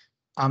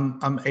 I'm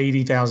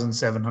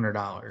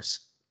 $80,700.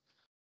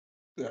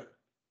 Yeah,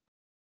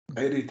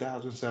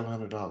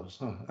 $80,700.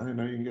 Huh? I didn't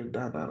know you can get it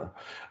down now.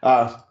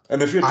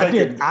 And if you're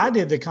taking, I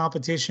did the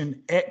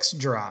competition X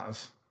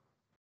Drive.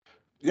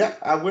 yeah,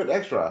 I went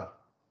extra.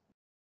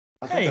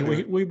 I think I Hey,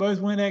 did. we both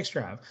went X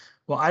Drive.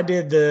 Well, I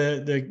did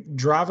the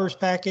driver's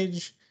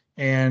package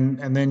and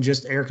then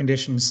just air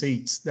conditioned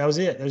seats. That was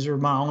it. Those were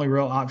my only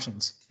real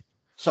options.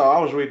 So I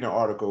was reading an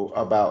article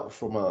about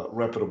from a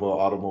reputable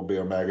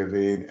automobile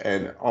magazine,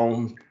 and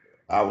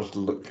I was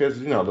because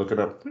looking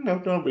up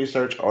doing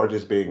research or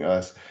just being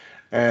us,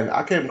 and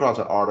I came across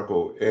an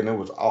article, and it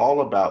was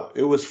all about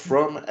it was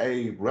from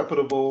a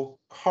reputable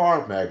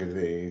car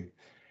magazine,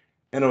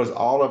 and it was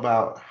all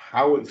about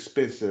how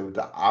expensive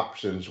the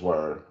options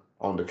were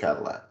on the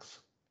Cadillacs,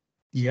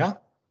 Yeah.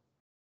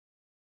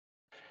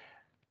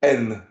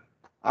 and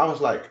I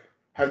was like,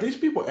 have these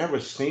people ever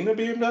seen a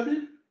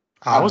BMW?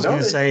 I I was know going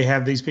to they. say,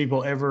 have these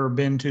people ever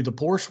been to the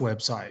Porsche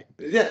website?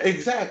 Yeah,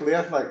 exactly.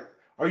 I was like,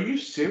 are you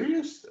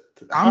serious?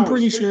 I'm How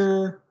pretty expensive?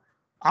 sure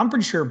I'm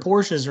pretty sure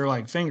Porsches are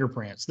like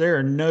fingerprints. There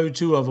are no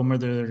two of them where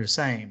they're the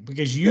same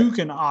because Yeah, you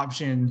can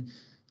option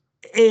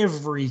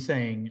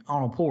everything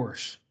on a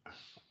Porsche.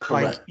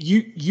 Like correct.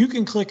 you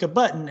can click a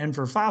button and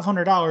for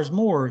 $500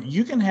 more,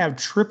 you can have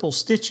triple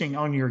stitching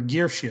on your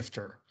gear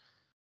shifter.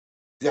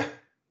 Yeah.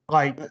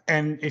 Like,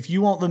 and if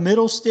you want the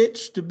middle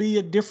stitch to be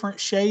a different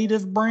shade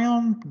of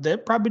brown, they'll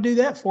probably do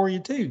that for you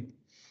too.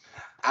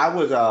 I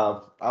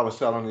was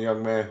telling a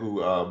young man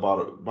who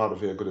bought a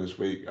vehicle this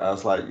week. I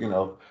was like,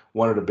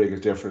 one of the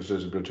biggest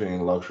differences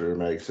between luxury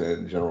makes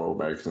and general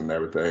makes and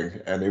everything.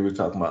 And he was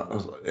talking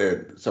about,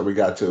 and so we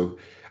got to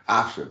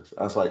options.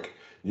 I was like,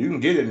 you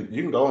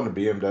can go on the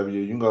BMW,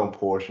 you can go on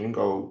Porsche, you can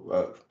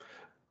go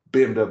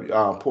BMW,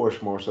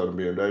 Porsche more so than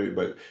BMW,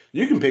 but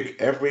you can pick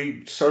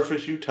every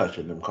surface you touch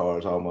in them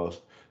cars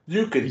almost.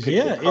 You can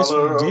pick the Yeah, it's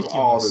color of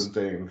all ridiculous. them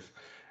things.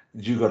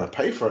 You're gonna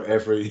pay for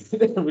every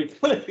every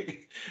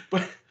click,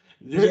 but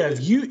Yeah,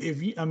 you're,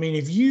 if you I mean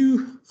if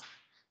you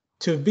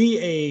to be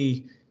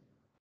a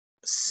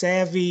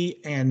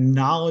savvy and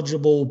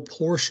knowledgeable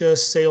Porsche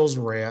sales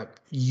rep,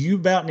 you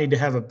about need to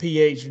have a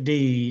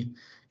PhD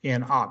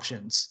in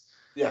options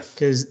yes,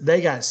 because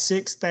they got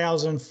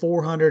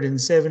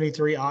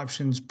 6,473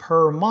 options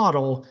per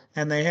model,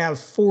 and they have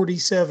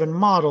 47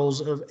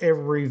 models of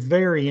every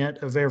variant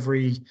of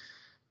every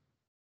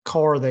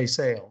car they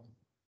sell.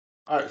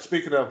 all right.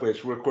 Speaking of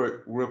which, real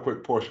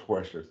quick Porsche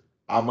question.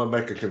 I'm gonna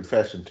make a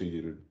confession to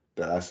you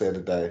that I said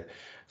today.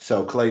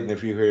 So Clayton,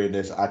 if you're hearing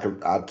this, I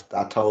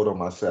told on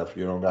myself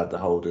you don't got to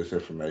hold this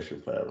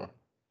information forever.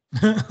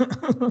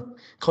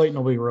 Clayton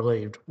will be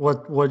relieved.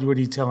 What are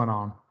you telling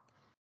on?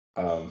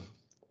 Um,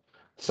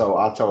 so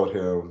I told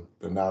him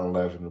the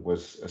 911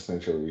 was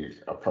essentially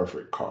a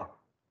perfect car.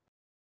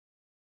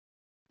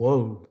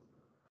 Whoa.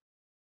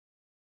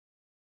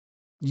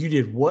 You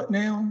did what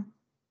now?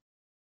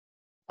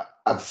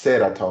 I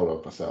said I told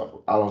on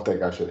myself. I don't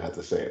think I should have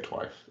to say it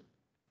twice.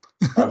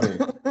 I mean,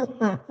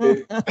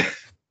 it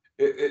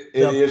it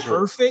The is.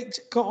 perfect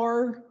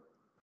car?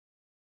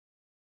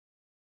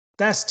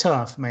 That's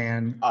tough,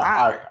 man. All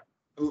right,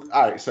 all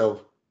right.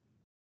 So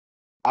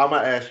I'm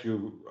gonna ask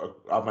you.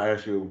 I'm gonna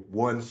ask you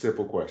one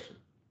simple question.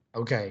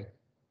 Okay.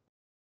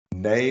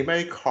 Name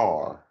a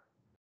car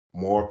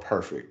more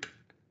perfect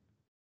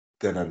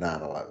than a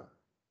 911.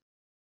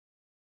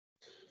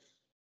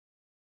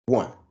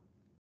 One.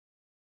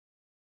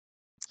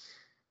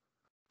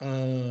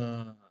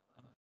 Uh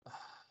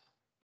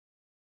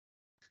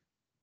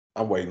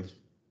I'm waiting.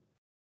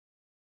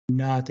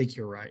 no, I think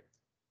you're right.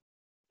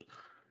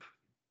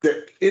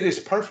 It is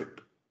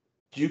perfect.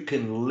 You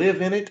can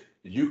live in it.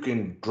 You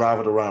can drive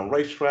it around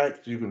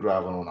racetracks. You can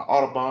drive it on the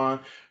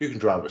autobahn. You can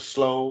drive it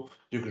slow.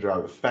 You can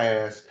drive it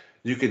fast.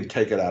 You can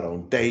take it out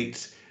on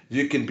dates.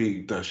 You can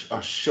be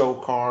a show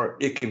car.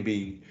 It can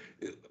be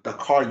the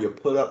car you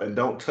put up and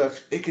don't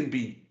touch. It can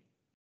be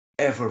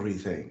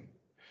everything.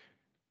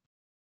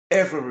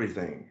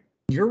 Everything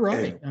You're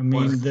right. in I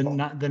one mean,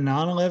 car. the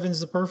 911 is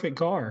the perfect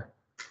car.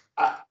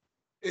 I,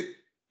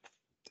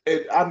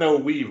 it, I know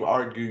we've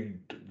argued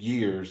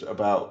years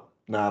about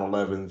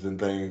 911s and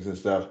things and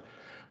stuff,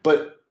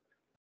 but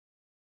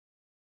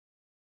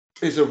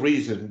it's a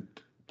reason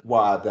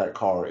why that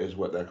car is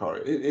what that car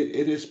is.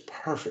 It is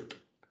perfect.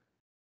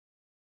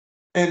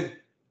 And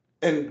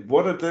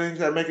one of the things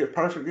that make it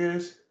perfect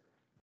is,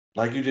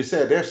 like you just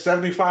said, there's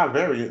 75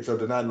 variants of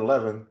the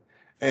 911,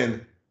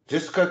 and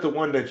just because the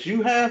one that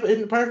you have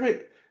isn't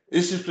perfect,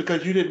 it's just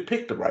because you didn't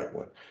pick the right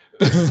one.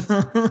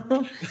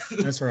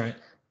 That's right.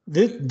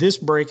 This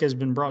break has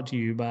been brought to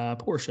you by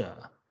Porsche.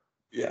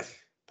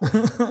 Yes,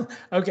 Porsche.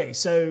 Okay,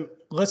 so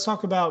let's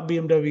talk about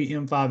BMW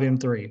M5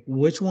 M3.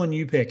 Which one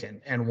you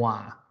picking and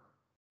why?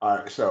 All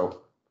right,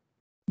 so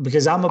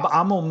Because I'm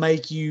gonna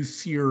make you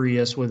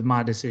furious with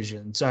my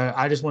decision. So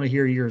I just want to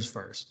hear yours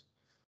first.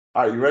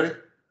 all right, you ready?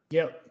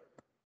 Yep.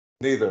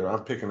 Neither.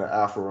 I'm picking the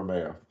Alfa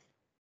Romeo.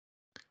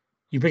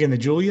 You picking the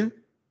Julia,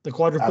 the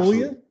Quadrifolia?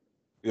 Absolutely.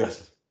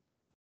 Yes.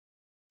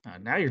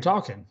 Now you're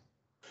talking.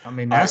 I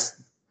mean, All right.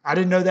 that's I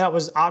didn't know that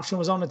was option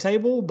was on the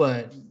table,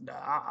 but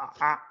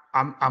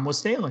I'm with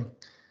Stanley.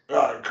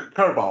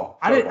 Curveball.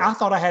 I didn't. I Curveball.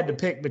 thought I had to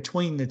pick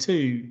between the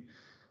two.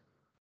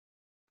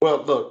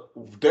 Well, look,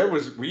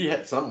 we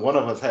had one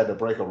of us had to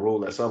break a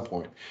rule at some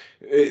point.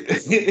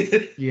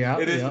 Yeah,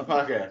 It is the yeah.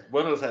 podcast.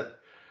 One of us had,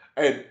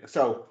 and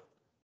so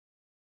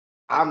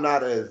I'm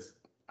not as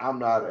I'm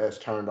not as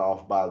turned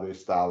off by the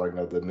styling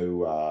of the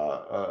new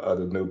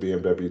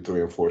BMW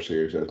 3 and 4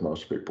 series as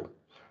most people.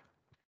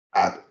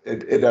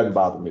 It doesn't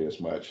bother me as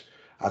much.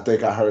 I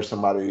think I heard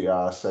somebody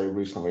say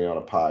recently on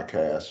a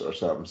podcast or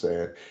something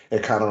saying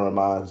it kind of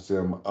reminds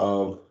them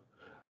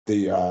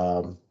the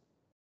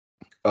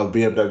of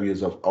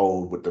BMWs of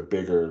old with the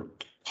bigger,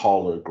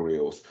 taller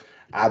grills.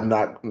 I'm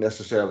not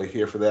necessarily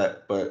here for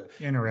that, but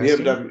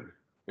Interesting. BMW,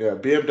 yeah,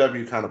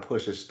 BMW kind of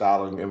pushes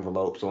styling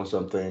envelopes on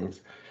some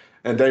things,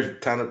 and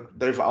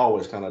they've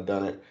always kind of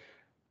done it.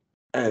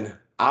 And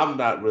I'm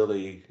not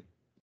really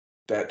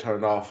that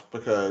turned off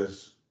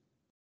because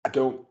I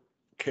don't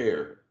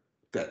care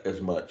that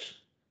as much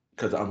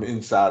because I'm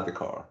inside the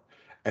car,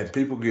 and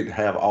people can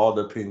have all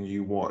the opinion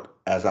you want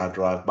as I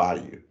drive by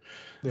you.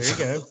 There you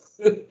So,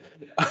 go.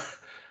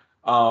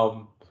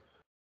 um,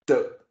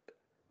 the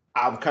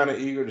I'm kind of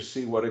eager to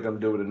see what they're going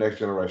to do with the next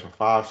generation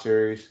 5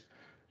 series.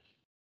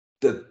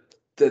 The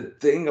the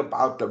thing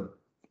about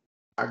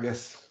I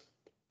guess,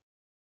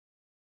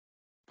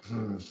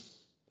 hmm,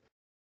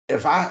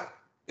 if I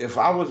if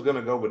I was going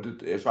to go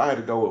with if I had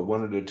to go with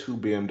one of the two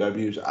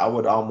BMWs, I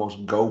would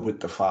almost go with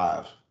the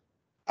five.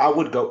 I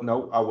would go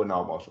no, I wouldn't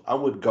almost. I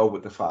would go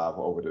with the five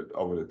over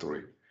the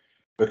three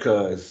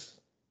because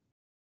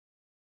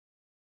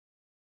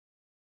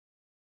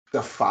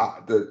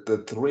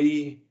the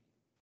three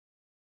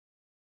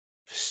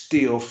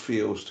still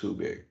feels too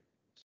big.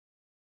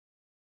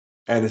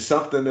 And it's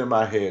something in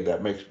my head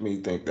that makes me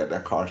think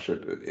that car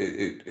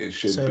it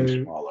should be So,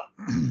 smaller.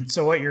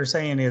 so what you're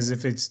saying is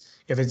if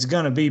it's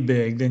gonna be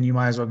big, then you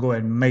might as well go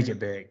ahead and make it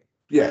big.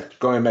 Yeah,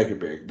 go and make it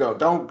big. Don't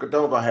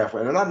go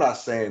halfway. And I'm not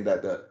saying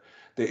that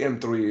the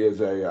M3 is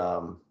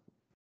a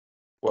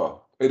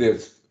well, it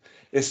is.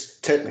 It's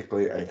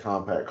technically a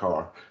compact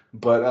car,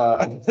 but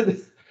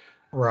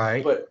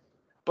Right.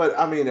 but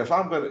I mean,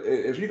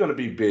 if you're gonna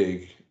be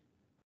big,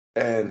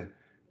 and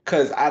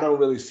because I don't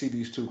really see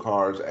these two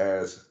cars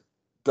as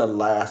the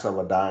last of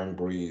a dying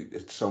breed.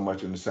 It's so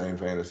much in the same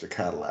vein as the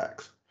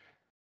Cadillacs.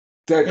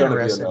 They're gonna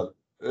be Interesting. another.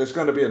 It's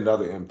gonna be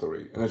another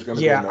M3, and it's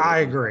gonna be Yeah, another I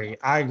M5. agree.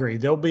 I agree.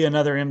 There'll be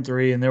another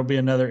M3 and there'll be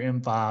another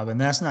M5, and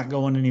that's not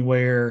going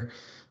anywhere.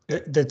 Yeah,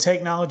 The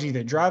technology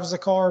that drives the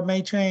car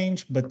may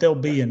change, but there'll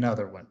yeah, be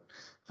another one.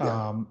 yeah.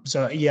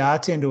 So yeah, I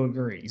tend to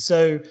agree.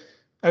 So,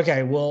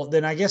 okay, well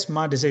then I guess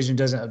my decision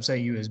doesn't upset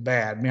you as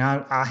bad. I mean,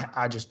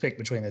 I just picked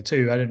between the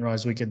two. I didn't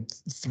realize we could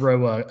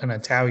throw an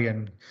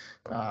Italian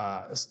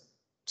uh,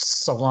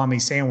 salami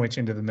sandwich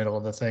into the middle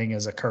of the thing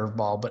as a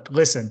curveball. But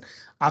listen,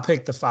 I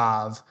picked the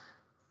five,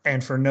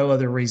 and for no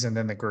other reason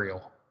than the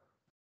grill.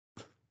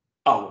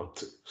 Oh,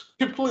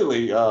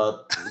 completely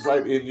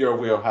right in your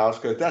wheelhouse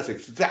because that's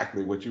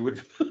exactly what you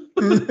would.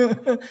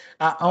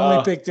 I only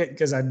uh, picked it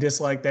because I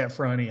dislike that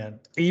front end.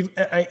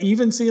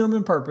 Even seeing them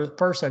in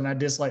person, I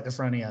dislike the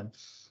front end.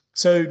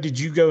 So, did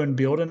you go and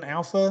build an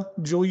Alpha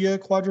Julia oh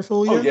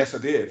Quadrifolia? yes, I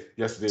did.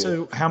 Yes, I did.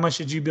 So, how much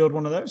did you build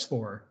one of those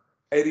for?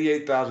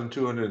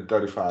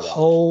 $88,235, which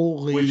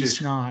Holy is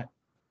snot!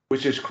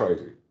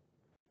 crazy.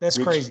 That's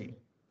Which crazy.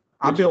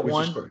 I built which is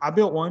one. crazy. I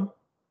built one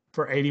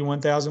for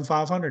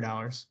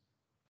 $81,500.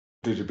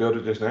 Did you build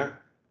it just now?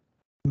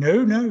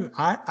 No, no.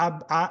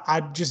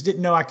 I just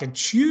didn't know I could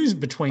choose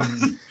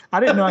between. I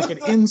didn't know I could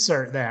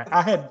insert that.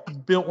 I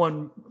had built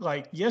one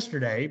like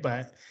yesterday,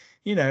 but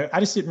I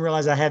just didn't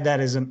realize I had that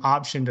as an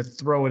option to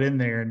throw it in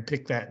there and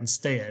pick that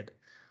instead.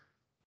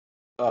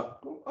 Uh,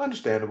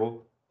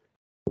 Understandable.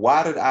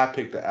 Why did I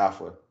pick the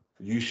Alpha?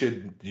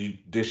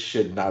 This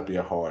should not be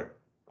a hard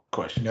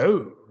question.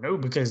 No, no,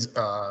 because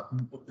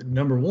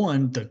number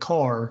one, the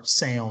car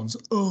sounds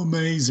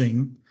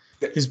amazing.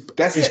 Is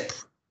That's is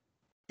it.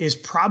 is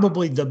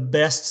probably the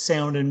best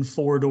sounding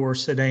four-door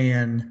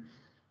sedan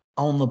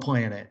on the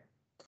planet.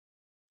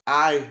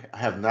 I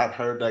have not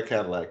heard that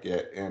Cadillac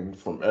yet, and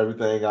from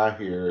everything I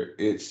hear,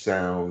 it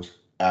sounds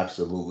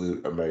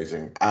absolutely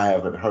amazing. I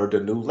haven't heard the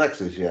new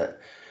Lexus yet,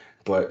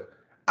 but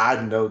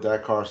I know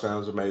that car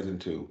sounds amazing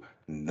too.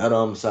 None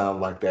of them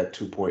sound like that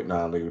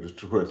 2.9 liter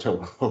twin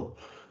turbo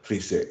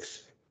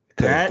V6.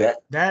 Because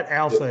That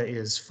Alpha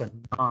is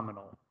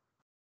phenomenal.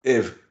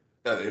 if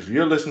if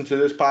you're listening to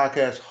this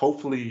podcast,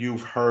 hopefully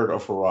you've heard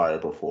of Ferrari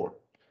before.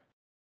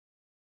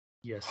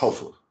 Yes.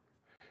 Hopefully.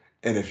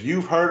 And if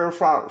you've heard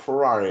of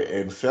Ferrari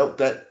and felt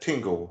that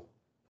tingle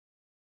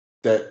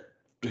that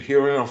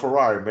hearing a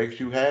Ferrari makes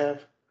you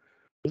have,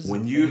 This is a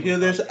when you family hear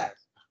this, podcast.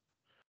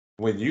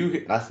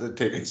 I said,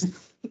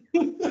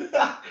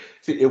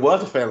 see, it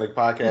was a family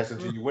podcast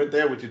until you went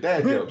there with your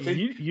dad joke.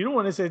 See, You don't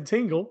want to say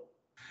tingle.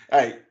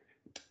 hey,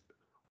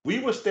 we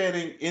were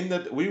standing in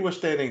a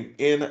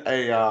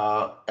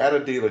at a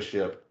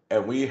dealership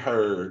and we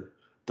heard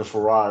the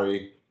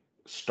Ferrari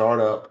start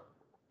up.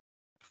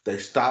 They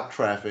stop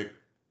traffic,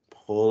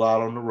 pull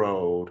out on the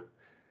road,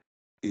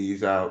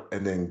 ease out,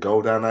 and then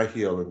go down that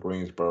hill in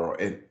Greensboro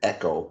and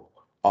echo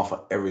off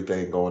of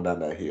everything going down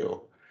that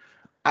hill.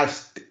 I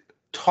st-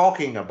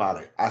 Talking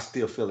about it, I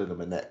still feel it in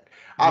my neck.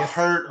 Yes.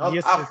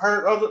 Yes, sir.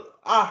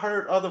 I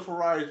heard other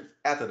Ferraris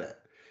after that.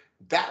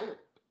 That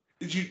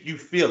you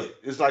feel it.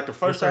 It's like the Yes,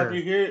 first time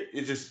you sir. hear it,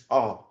 it's just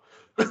oh.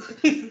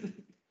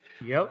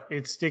 Yep.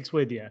 It sticks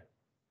with you.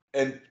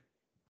 and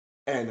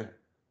and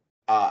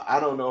I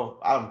don't know.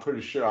 I'm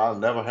pretty sure I'll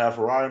never have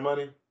Ferrari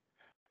money,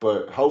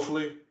 but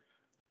hopefully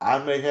I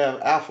may have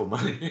Alpha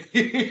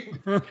money.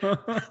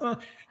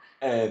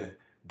 And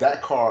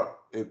that car,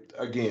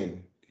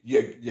 again,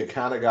 you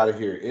kind of got to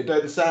hear it. It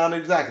doesn't sound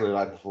exactly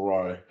like a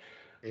Ferrari,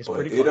 It's but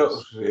pretty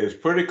close. it's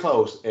pretty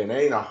close. And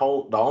ain't a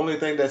whole. The only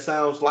thing that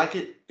sounds like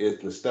it is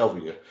the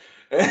Stelvia.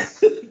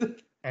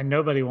 And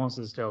nobody wants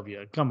a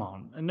Stelvia. Come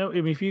on. And no, I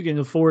mean, if you can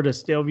afford a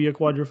Stelvia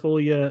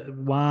Quadrifolia,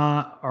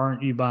 why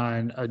aren't you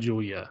buying a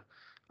Julia?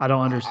 I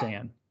don't I,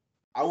 understand.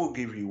 I will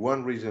give you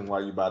one reason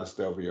why you buy the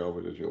Stelvia over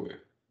the Julia.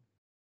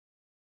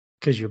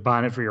 Because you're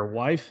buying it for your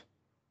wife?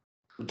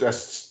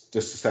 That's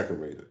just the second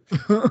reason.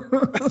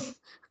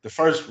 The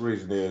first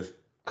reason is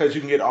because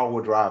you can get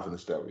all-wheel drive in the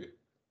Stelvia,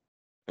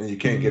 and you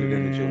can't get it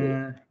in the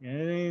Julia. Yeah,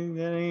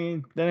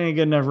 that ain't a good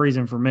enough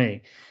reason for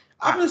me.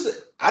 I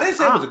I didn't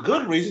say it was I a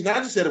good reason. I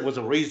just said it was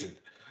a reason.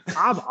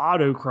 I've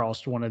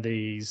autocrossed one of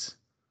these,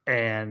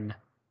 and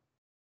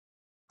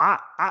I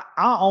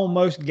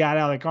almost got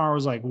out of the car and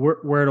was like,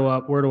 where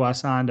do I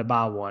sign to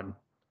buy one?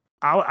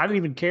 I didn't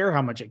even care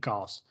how much it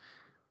costs.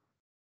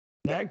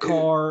 That It,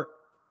 car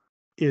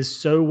is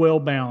so well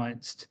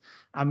balanced.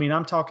 I mean,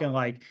 I'm talking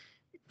like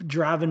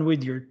driving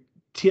with your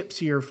tips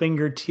of your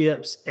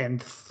fingertips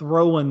and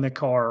throwing the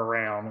car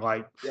around,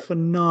 like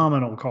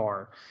phenomenal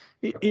car.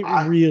 It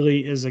I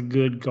really is a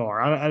good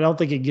car. I don't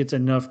think it gets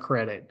enough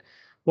credit.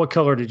 What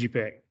color did you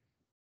pick?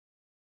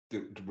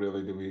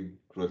 really do we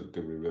really need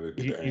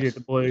to You did answer the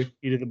this? blue.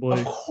 You did the Of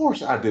blue.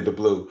 course, I did the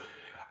blue.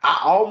 I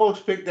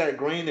almost picked that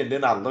green, and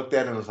then I looked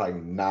at it and was like,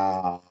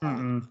 nah,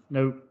 Mm-mm.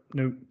 Nope.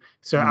 Nope.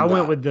 So nah. I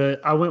went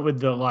with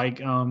the like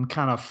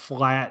kind of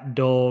flat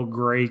dull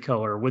gray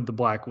color with the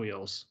black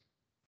wheels.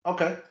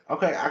 Okay,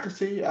 okay, I can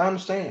see. I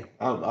understand.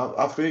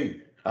 I feel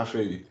you. I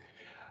feel you.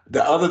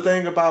 The other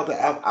thing about the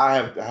Alpha, I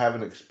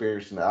haven't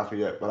experienced an Alpha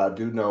yet, but I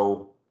do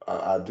know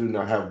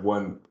have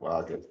one. Well,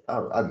 I guess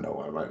I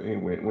know him. Right? We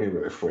ain't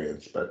really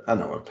friends, but I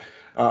know him.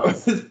 Uh,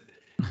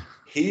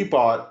 he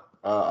bought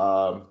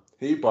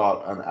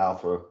an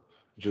Alpha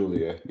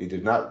Julia. He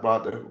did not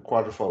bought the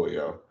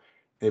Quadrifoglio.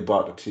 He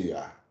bought the Ti.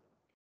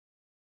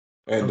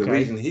 And the Okay.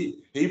 reason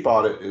he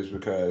bought it is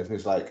because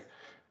he's like,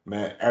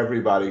 man,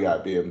 everybody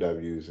got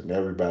BMWs and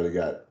everybody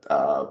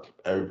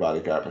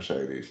got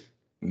Mercedes.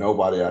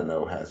 Nobody I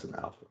know has an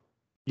Alpha.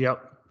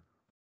 Yep.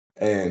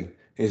 And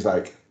he's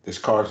like, this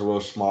car's a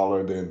little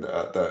smaller than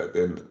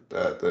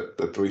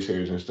the 3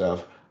 Series and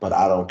stuff, but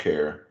I don't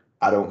care.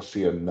 I don't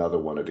see another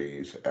one of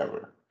these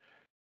ever.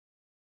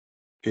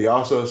 He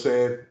also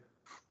said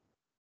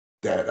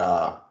that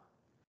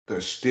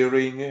the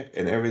steering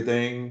and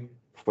everything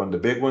from the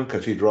big one,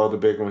 because he drove the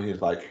big one,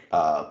 he's like,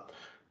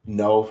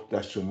 no,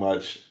 that's too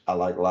much. I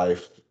like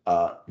life.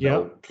 No,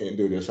 Yep. can't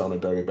do this on a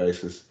daily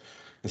basis.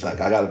 It's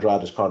like I got to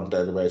drive this car on a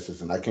daily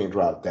basis, and I can't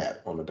drive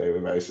that on a daily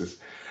basis.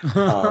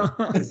 Um,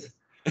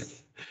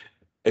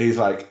 he's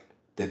like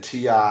the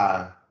Ti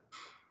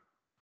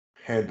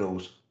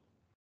handles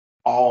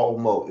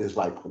almost is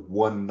like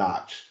one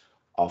notch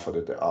off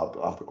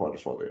the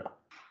portfolio.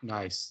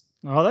 Nice.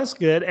 Oh, that's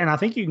good. And I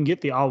think you can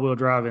get the all-wheel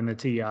drive in the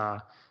Ti.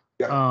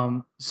 Yeah.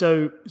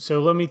 So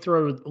let me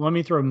throw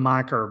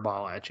my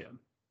curveball at you.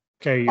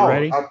 Okay, you Oh,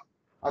 ready?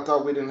 I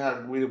thought we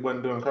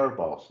wasn't doing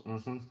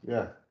curveballs.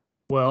 Yeah.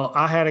 Well,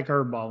 I had a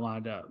curveball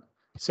lined up.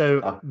 So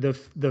Uh,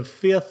 the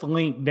fifth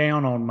link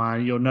down on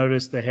mine, you'll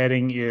notice the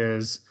heading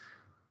is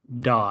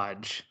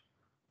Dodge,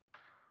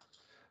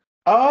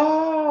 and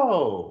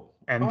oh,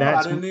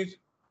 I didn't need.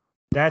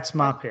 that's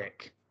my I,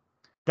 pick.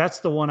 That's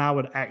the one I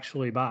would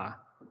actually buy.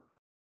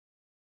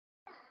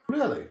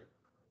 really?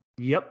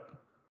 Yep,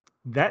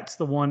 that's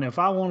the one. If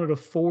I wanted a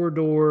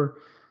four-door,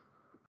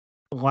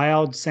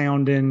 loud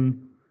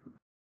sounding,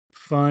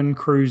 fun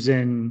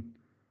cruising,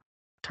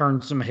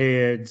 turn some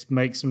heads,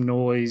 make some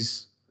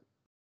noise,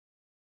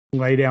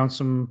 lay down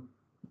some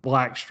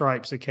black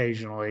stripes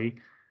occasionally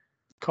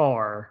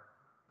car,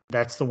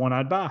 that's the one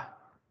I'd buy.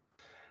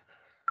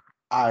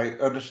 I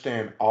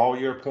understand all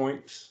your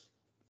points.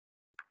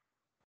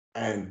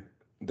 And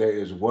there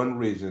is one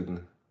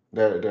reason.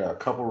 There are a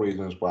couple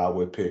reasons why I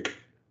would pick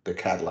the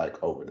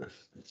Cadillac over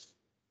this.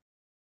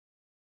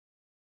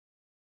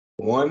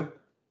 One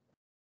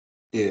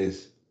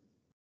is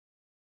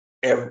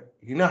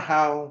you know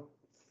how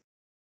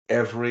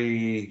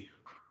every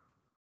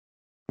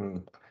hmm,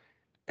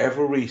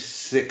 every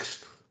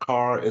sixth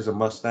car is a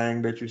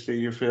Mustang that you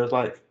see. It feels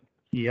like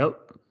Yep.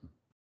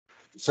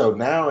 so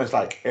now it's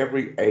like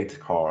every eighth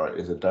car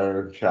is a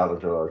Dodge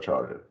Challenger or a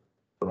Charger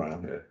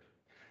around here.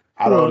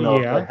 Well,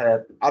 yeah,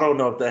 I don't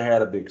know if they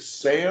had a big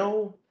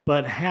sale.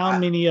 but how I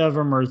many of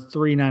them are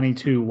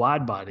 392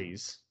 wide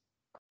bodies?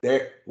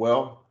 there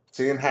well,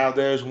 seeing how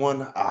there's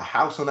one a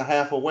house and a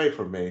half away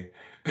from me.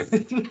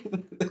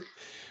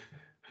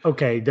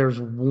 Okay, there's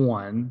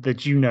one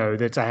that you know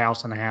that's a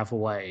house and a half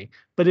away,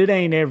 but it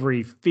ain't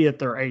every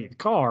fifth or eighth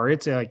car.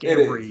 It's like It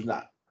is every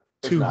not.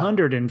 It's not.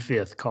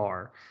 205th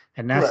car.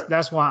 And Correct.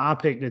 that's why I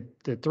picked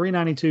the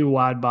 392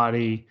 wide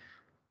body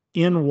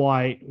in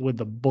white with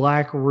the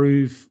black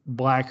roof,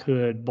 black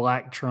hood,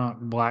 black trunk,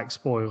 black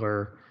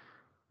spoiler,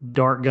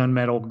 dark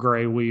gunmetal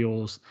gray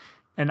wheels.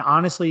 And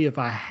honestly,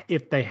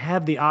 if they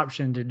have the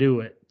option to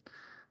do it,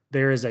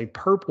 there is a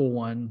purple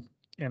one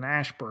in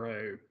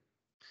Ashboro. I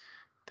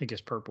think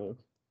it's purple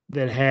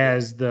that Yeah.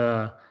 has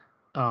the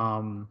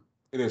um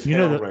It is you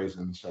know hell the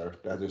raisin, sir.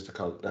 That is the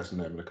color. That's the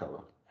name of the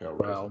color. Hell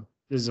raisin. well,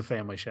 this is a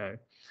family show.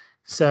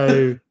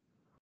 So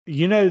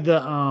you know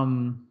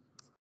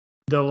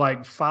the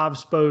like five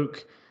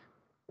spoke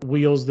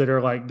wheels that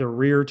are like the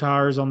rear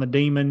tires on the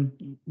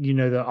Demon, you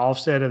know, the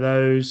offset of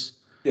those.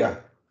 Yeah.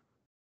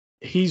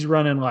 He's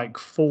running like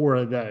four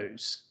of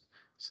those.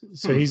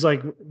 So Hmm. he's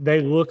like, they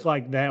look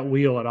like that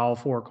wheel at all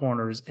four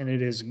corners, and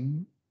it is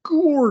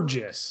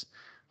gorgeous.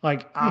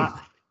 Like Hmm.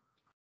 I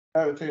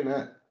haven't seen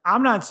that.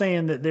 I'm not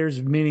saying that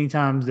there's many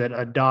times that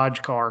a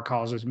Dodge car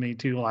causes me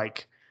to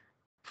like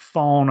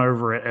fawn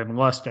over it and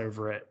lust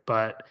over it,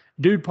 but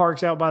dude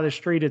parks out by the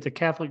street at the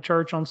Catholic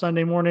church on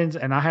Sunday mornings,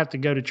 and I have to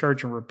go to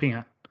church and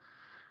repent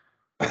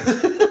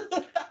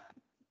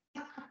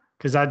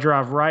because I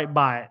drive right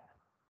by it,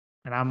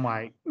 and I'm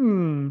like,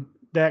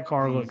 that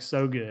car Hmm. looks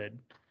so good.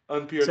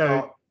 Unpure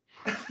So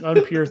thought.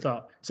 unpure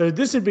thought. So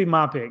this would be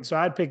my pick. So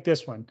I'd pick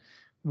this one,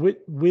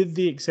 with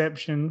the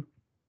exception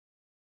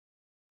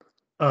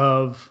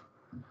of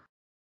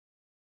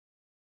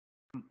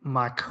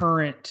my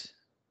current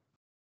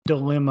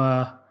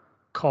dilemma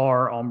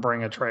car on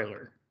Bring a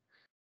Trailer,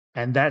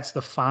 and that's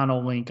the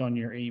final link on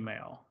your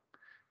email.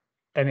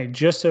 And it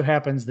just so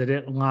happens that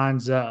it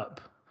lines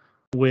up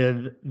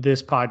with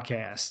this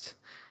podcast,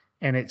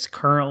 and it's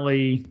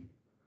currently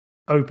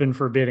open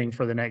for bidding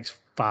for the next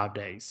 5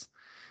 days.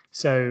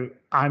 So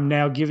I'm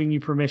now giving you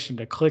permission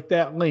to click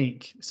that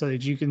link so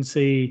that you can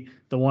see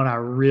the one I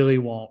really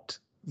want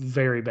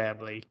very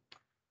badly.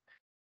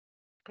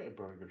 Okay,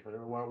 Burger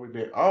Trailer. Why we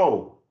been?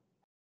 Oh,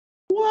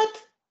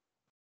 what?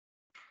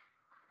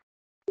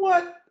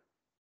 What?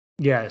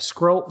 Yeah,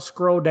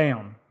 scroll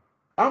down.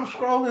 I'm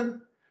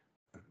scrolling.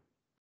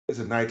 It's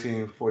a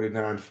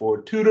 1949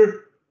 Ford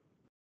Tudor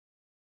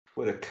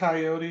with a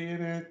coyote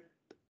in it,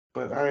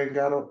 but I ain't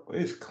got a.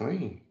 It's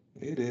clean.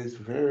 It is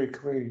very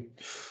clean.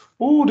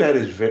 Ooh, that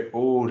is very.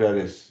 Ooh, that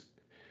is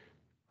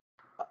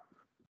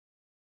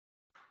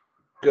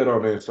good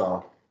on the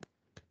install.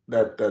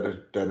 That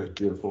is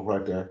beautiful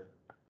right there.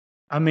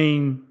 I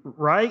mean,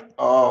 right?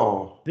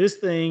 Oh, This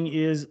thing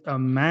is why are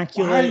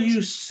immaculate.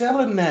 you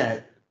selling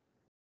that?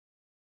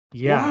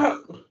 Yeah,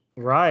 Why?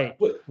 right.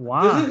 What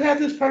does it Why? have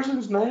this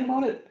person's name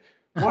on it?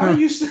 Why are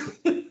you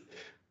selling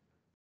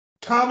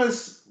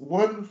Thomas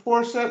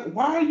 147?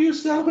 Why are you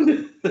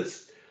selling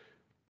this?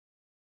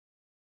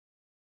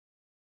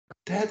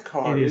 That It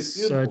car is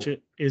is beautiful.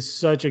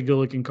 such a good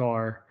looking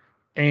car,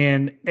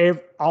 and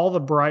all the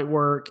bright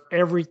work,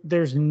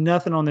 there's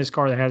nothing on this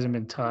car that hasn't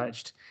been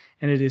touched,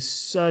 and it is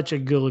such a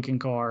good looking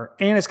car,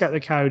 and it's got the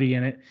Coyote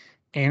in it,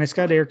 and it's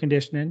got air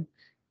conditioning,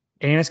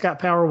 and it's got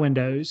power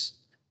windows,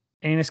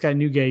 and it's got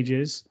new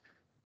gauges.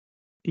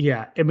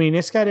 Yeah, I mean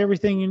it's got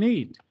everything you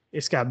need.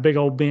 It's got big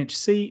old bench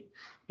seat.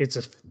 It's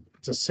a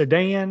it's a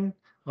sedan.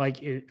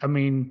 I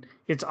mean,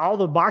 it's all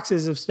the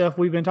boxes of stuff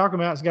we've been talking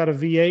about. It's got a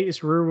V8.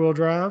 It's rear wheel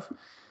drive.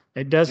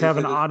 It does Is have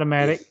an it a,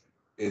 automatic.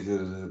 is it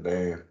a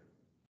sedan?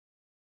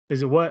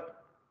 Is it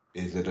what?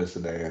 Is it a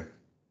sedan?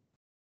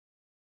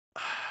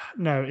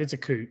 No, it's a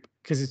coupe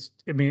because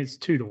I mean, it's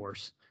two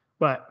doors,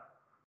 but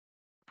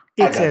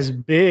I got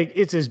you.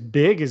 It's as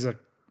big as a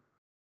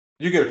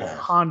You get a pass.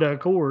 Honda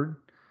Accord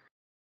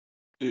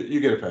You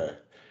get a pass.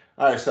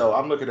 All right, so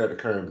I'm looking at the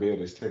current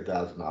bid. It's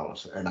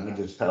 $10,000, and I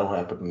just so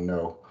happen to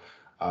know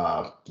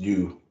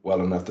you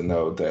well enough to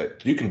know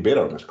that you can bid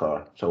on this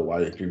car. So why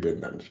didn't you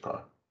bid on this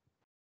car?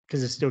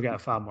 because it's still got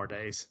 5 more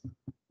days.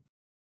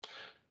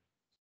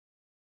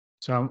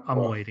 So I'm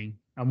Well, waiting.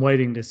 I'm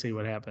waiting to see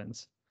what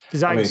happens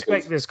because I I mean,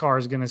 expect because this car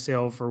is going to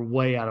sell for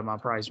way out of my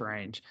price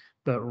range.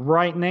 But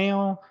right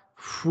now,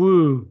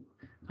 whew,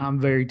 I'm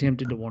very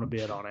tempted to want to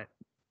bid on it.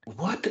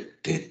 what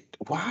did?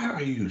 Why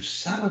are you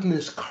selling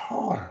this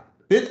car?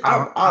 It,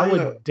 I I,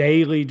 would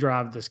daily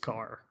drive this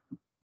car.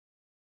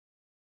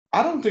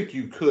 I don't think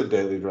you could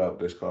daily drive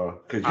this car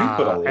because you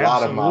put a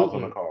lot of miles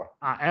on the Absolutely. car.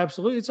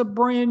 Absolutely. It's a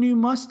brand new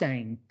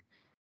Mustang.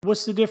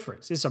 What's the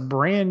difference? It's a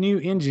brand new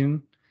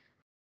engine.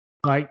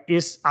 Like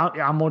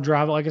I'm gonna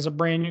drive it like it's a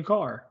brand new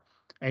car.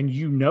 And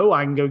you know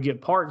I can go get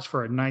parts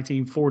for a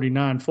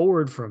 1949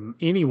 Ford from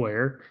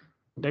anywhere.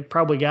 They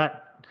probably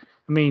got,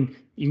 I mean,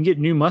 you can get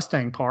new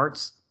Mustang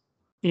parts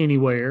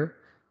anywhere.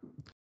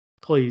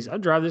 Please, I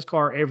drive this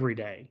car every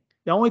day.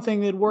 The only thing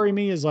that'd worry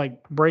me is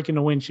like breaking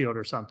the windshield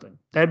or something.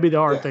 That'd be the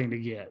hard Yeah, thing to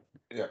get.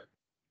 yeah.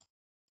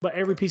 But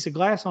every piece of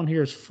glass on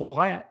here is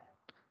flat.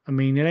 I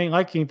mean, it ain't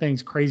like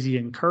anything's crazy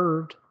and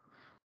curved.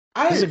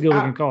 This is a I good I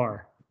looking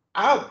car.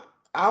 I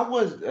I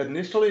was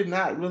initially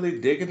not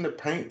really digging the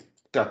paint,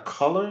 the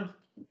color,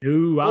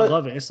 Ooh, I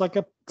love but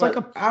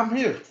it. I'm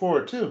here for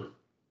it too.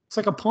 It's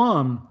like a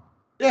plum.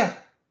 Yeah,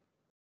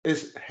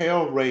 it's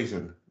hell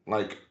raisin.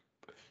 Like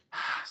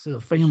This is a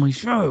it's family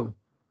show.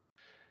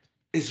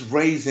 it's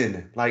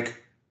raisin.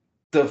 Like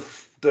the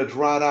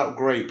dried out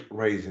grape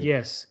raisin.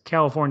 Yes,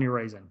 California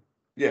raisin.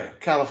 Yeah,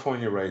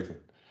 California raisin.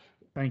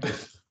 Thank you.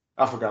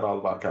 I forgot all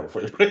about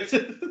California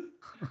raisin.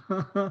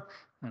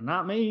 And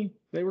not me.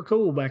 They were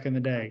cool back in the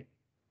day.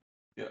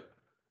 Yeah.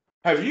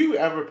 Have you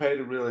ever paid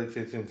real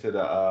attention to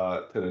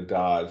the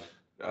Dodge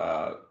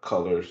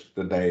colors,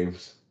 the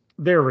names?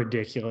 They're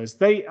ridiculous.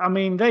 I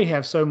mean, they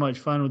have so much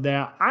fun with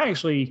that.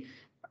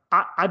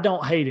 I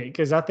don't hate it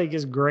because I think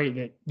it's great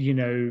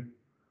that,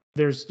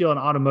 there's still an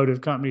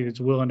automotive company that's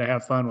willing to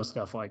have fun with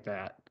stuff like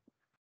that.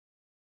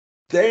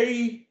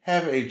 They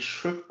have a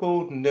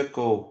triple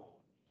nickel.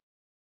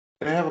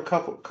 They have a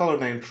couple color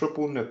named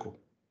triple nickel.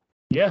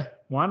 Yeah,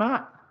 why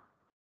not?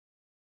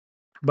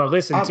 But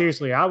listen, I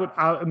seriously,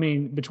 I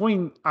mean,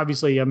 between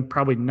obviously, I'm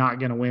probably not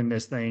going to win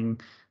this thing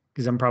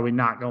because I'm probably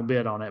not going to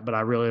bid on it, but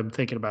I really am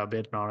thinking about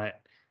bidding on it.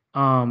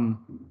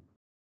 Um,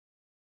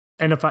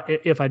 and if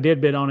I did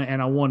bid on it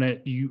and I won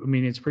it, I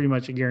mean, it's pretty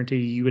much a guarantee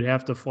you would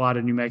have to fly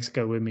to New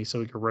Mexico with me so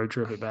we could road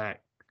trip it back.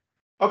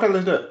 okay,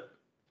 let's do it.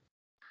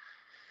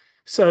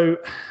 So,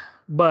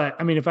 but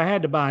I mean, if I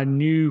had to buy a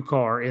new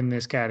car in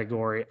this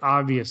category,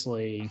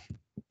 obviously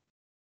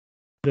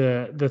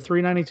the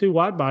 392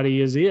 wide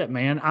body is it,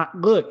 man.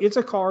 Look, it's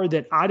a car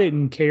that I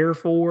didn't care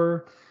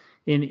for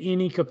in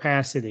any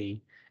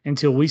capacity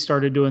until we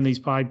started doing these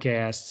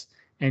podcasts,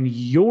 and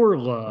your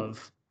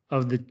love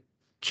of the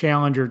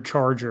Challenger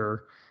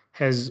Charger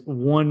has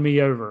won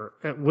me over.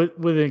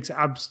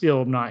 I'm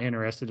still not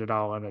interested at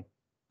all in a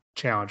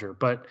Challenger,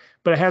 but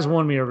it has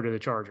won me over to the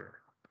Charger.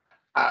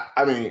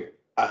 I mean,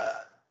 uh,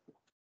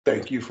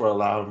 thank you for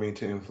allowing me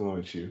to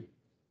influence you.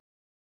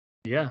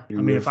 Yeah, I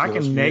You mean, if I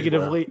influenced can me as well.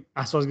 negatively,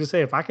 that's what I was gonna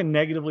say. If I can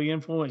negatively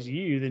influence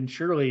you, then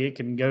surely it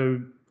can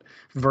go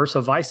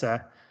versa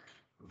versa.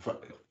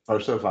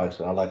 First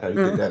advice. I like how you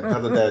did that.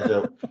 Another dad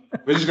joke.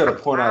 We're just gonna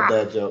point out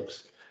dad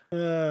jokes.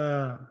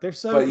 They're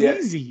so But yeah,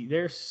 easy.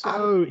 They're I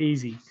so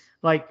easy.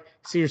 Like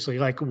seriously,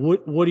 like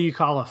what do you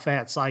call a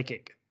fat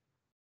psychic?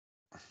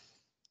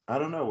 I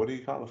don't know. What do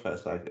you call a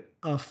fast psychic?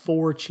 A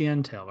four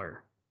chin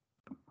teller.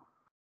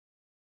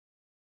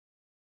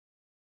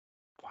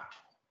 Wow.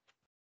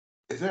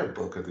 Is there a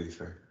book of these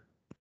things?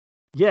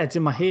 Yeah, it's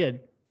in my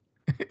head.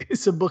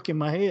 It's a book in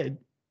my head.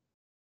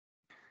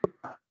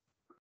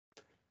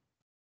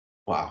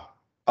 Wow.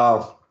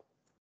 Um.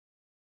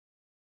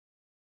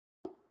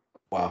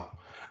 Wow.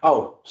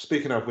 Oh,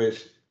 speaking of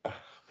which,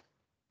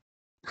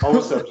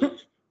 on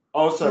subject,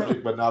 on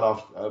subject, but not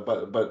off,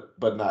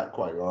 but not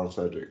quite on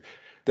subject.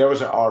 There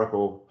was an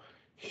article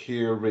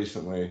here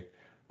recently,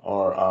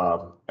 or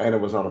and it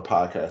was on a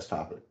podcast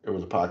topic. It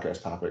was a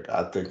podcast topic.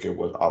 I think it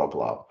was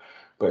Autoblog,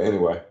 but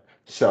anyway,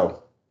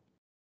 so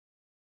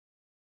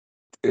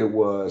it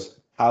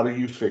was how do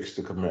you fix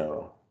the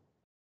Camaro?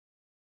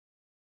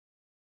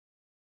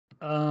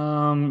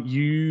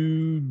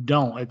 You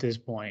don't at this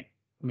point.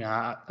 I mean,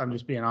 I'm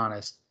just being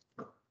honest.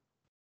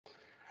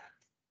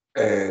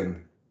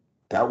 And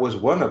that was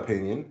one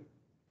opinion,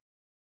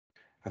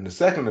 and the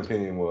second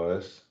opinion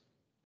was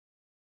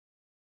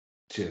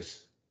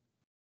just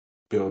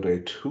build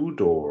a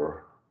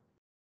two-door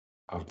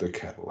of the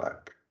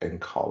Cadillac and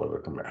call it a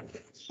Camaro.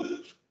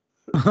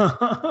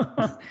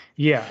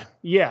 Yeah,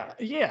 yeah,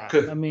 yeah.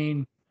 I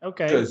mean,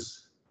 okay.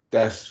 Because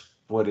that's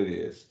what it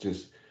is.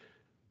 Just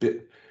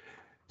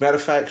matter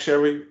of fact,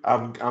 Sherry,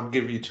 I'm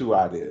giving you two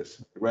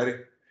ideas. Ready?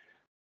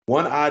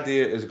 One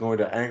idea is going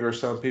to anger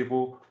some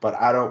people, but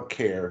I don't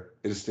care.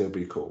 It'll still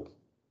be cool.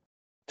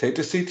 Take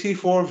the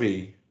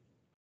CT4V,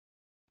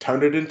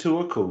 turn it into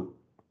a coupe,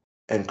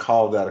 and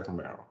call that a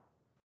Camaro.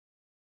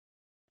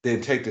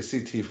 Then take the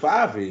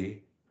CT5V,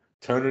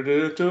 turn it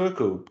into a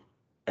coupe,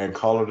 and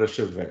call it a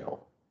Chevelle.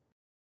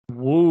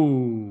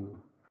 Woo.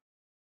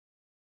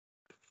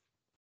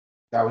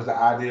 That was the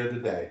idea of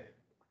the day.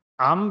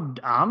 I'm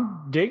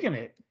digging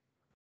it.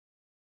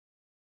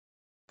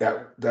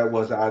 That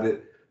was the idea.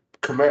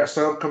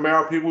 Some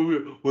Camaro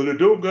people, well, it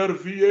don't got a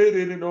V8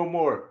 in it no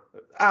more.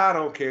 I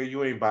don't care.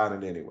 You ain't buying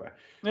it anyway.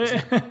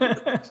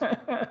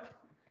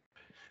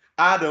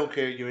 I don't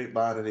care. You ain't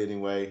buying it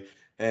anyway.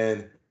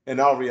 And in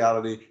all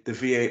reality, the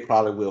V8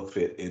 probably will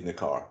fit in the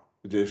car.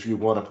 if you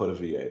want to put a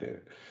V8 in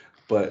it.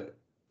 But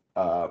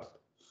uh,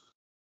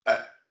 uh,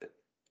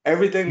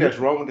 everything Yep. that's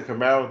wrong with the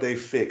Camaro, they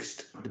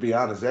fixed. To be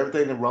honest,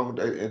 everything that's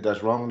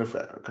wrong with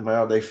the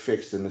Camaro, they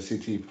fixed in the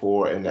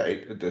CT4 and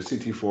the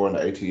CT4 and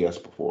the ATS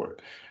before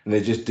it, and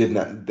they just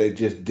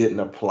didn't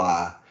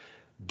apply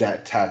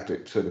that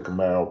tactic to the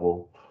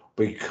Camaro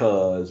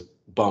because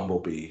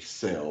Bumblebee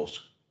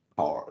sells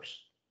cars,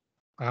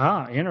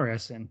 Ah,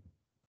 interesting.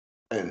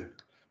 and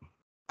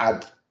I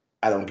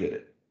I don't get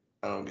it.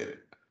 I don't get it.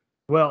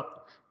 Well,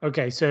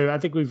 okay, so I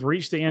think we've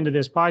reached the end of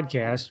this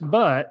podcast,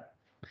 but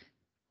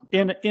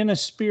in a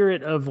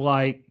spirit of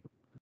like,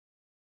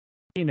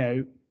 you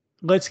know,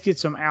 let's get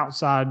some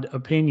outside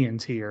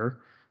opinions here.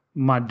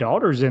 My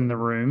daughter's in the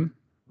room.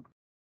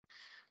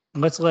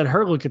 Let's let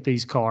her look at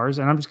these cars,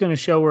 and I'm just going to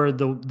show her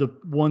the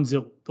ones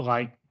that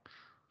like.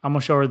 I'm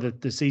going to show her the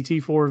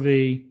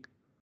CT4V,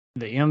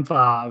 the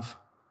M5,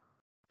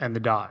 and the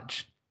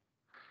Dodge.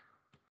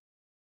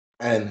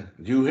 And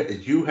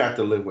you have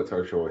to live with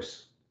her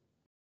choice.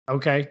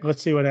 Okay,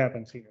 let's see what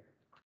happens here.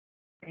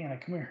 Anna,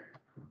 come here.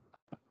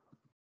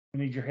 I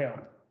need your help.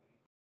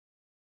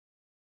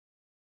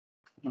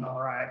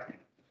 All right.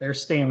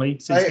 There's Stanley.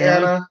 See Hey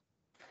Stanley? Anna.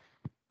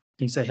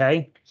 Can you say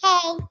hey?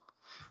 Hey.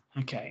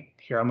 Okay.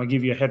 Here, I'm going to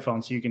give you a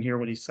headphone so you can hear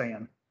what he's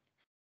saying.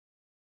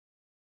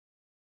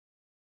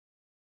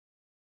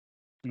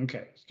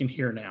 Okay, you can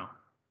hear now.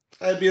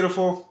 Hey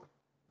beautiful.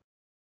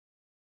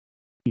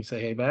 Can you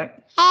say hey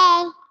back?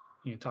 Hey.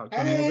 You can talk to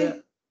him a little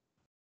bit?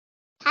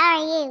 How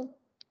are you?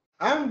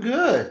 I'm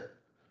good.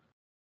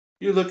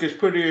 You look as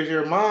pretty as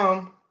your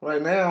mom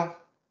right now.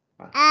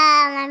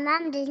 My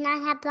mom does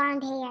not have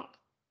blonde hair.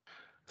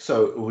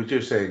 So what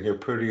you're saying, you're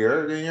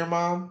prettier than your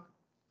mom?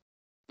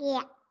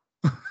 Yeah.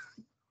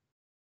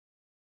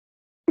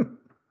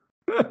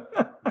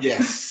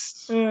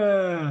 Yes.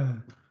 Uh,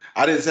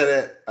 I didn't say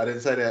that. I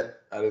didn't say that.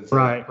 I didn't say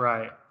right, that.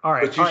 right. All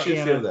right. But you all right, should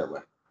Anna. feel that way.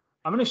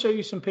 I'm going to show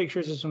you some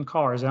pictures of some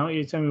cars. I want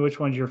you to tell me which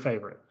one's your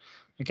favorite.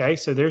 Okay,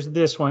 so there's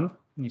this one.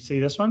 Can you see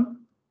this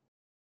one?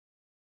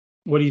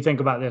 What do you think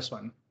about this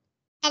one?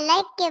 I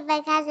like it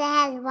because it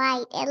has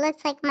white. It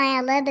looks like my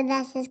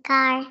Elizabeth's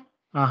car.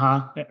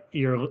 Uh-huh.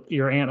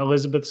 Your Aunt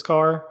Elizabeth's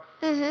car.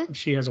 Mm-hmm.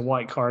 She has a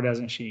white car,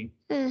 doesn't she?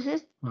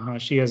 Mm-hmm. Uh-huh.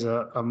 She has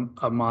a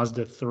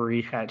Mazda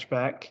 3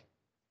 hatchback.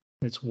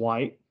 It's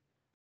white.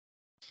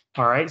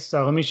 All right,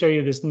 so let me show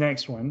you this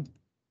next one.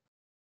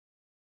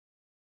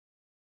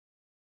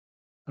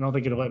 I don't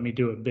think it'll let me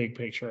do a big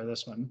picture of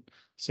this one.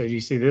 So do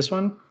you see this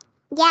one?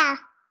 Yeah.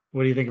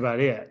 What do you think about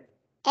it?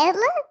 It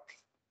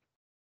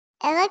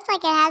looks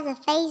like it has a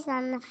face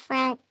on the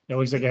front. It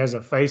looks like it has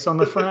a face on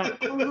the front.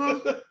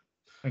 Mm-hmm.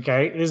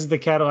 Okay, this is the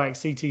Cadillac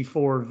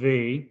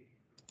CT4V.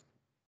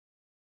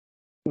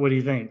 What do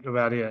you think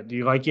about it? Do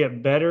you like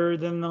it better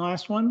than the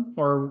last one,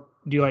 or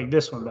do you like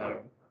this one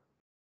better?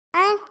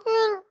 I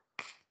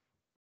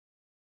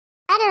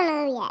don't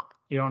know yet.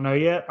 You don't know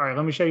yet? All right,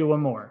 let me show you one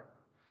more.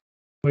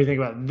 What do you think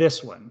about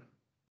this one?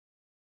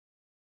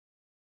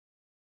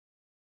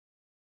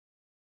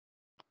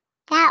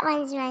 That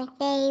one's my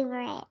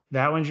favorite.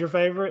 That one's your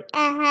favorite?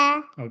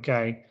 Uh-huh.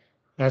 Okay,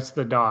 that's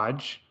the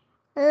Dodge.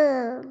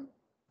 Ooh.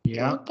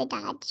 Yeah. I like the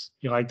Dodge.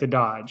 You like the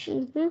Dodge?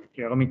 Mm-hmm.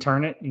 Here, let me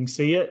turn it. You can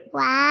see it.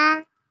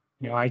 Wow.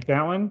 You like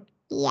that one?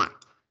 Yeah.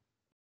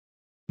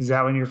 Is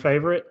that one your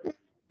favorite?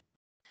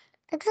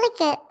 Looks like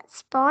it's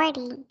sporty.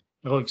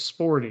 It looks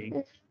sporty.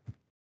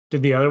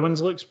 Did the other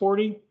ones look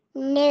sporty?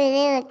 No,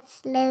 they look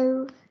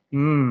slow.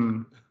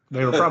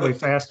 They were probably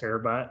faster,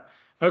 but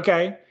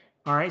okay.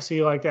 All right, so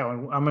you like that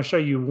one. I'm going to show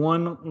you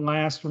one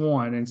last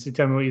one and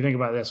tell me what you think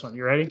about this one.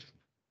 You ready?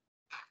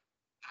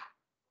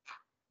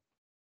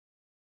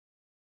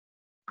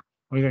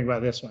 What do you think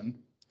about this one?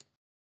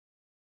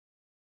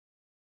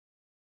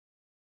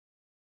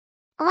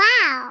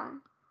 Wow.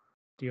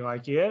 Do you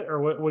like it, or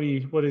what do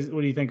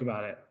you think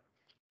about it?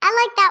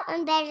 I like that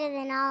one better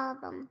than all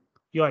of them.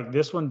 You like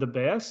this one the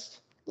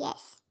best?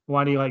 Yes.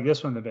 Why do you like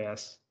this one the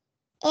best?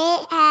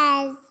 It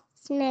has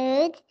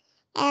smooth,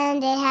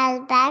 and it has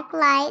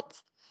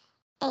backlights,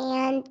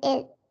 and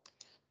it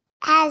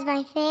has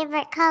my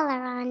favorite color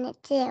on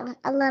it too.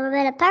 A little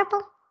bit of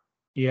purple.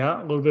 Yeah,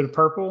 a little bit of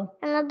purple.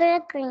 A little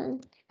bit of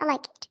green. I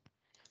like it.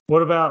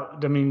 What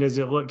about? I mean, does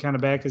it look kind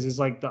of bad because it's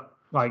like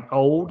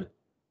old?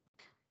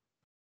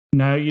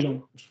 No, you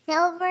don't.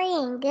 Silvery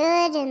and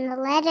good, and the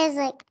letters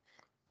like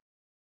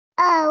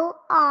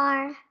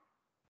O-R-F.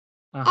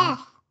 Uh-huh.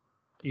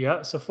 Yeah,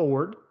 it's a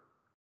Ford.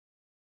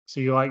 So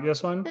you like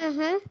this one?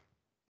 Mm-hmm.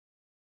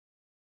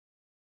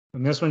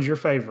 And this one's your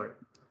favorite?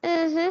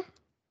 Mm-hmm.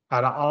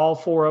 Out of all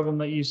four of them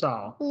that you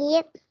saw?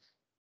 Yep.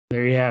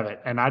 There you have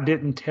it. And I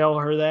didn't tell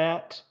her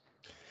that.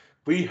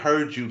 We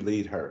heard you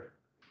lead her.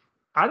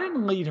 I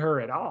didn't lead her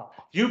at all.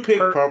 You picked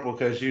purple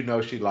because you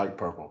know she liked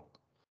purple.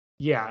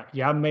 Yeah,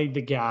 I made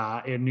the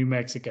guy in New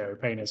Mexico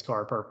paint his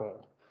car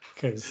purple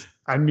because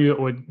I knew it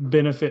would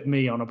benefit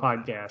me on a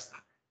podcast.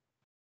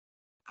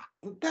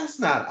 That's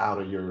not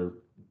out of your.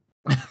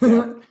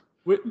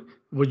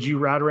 Would you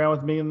ride around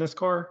with me in this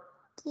car?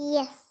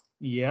 Yes.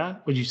 Yeah.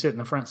 Would you sit in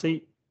the front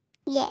seat?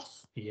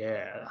 Yes.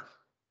 Yeah.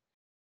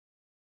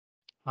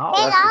 There's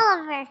That's-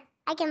 Oliver.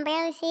 I can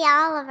barely see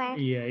Oliver.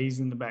 Yeah, he's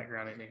in the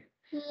background in here.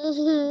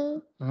 Yeah.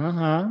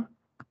 Uh-huh.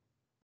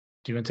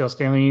 Do you want to tell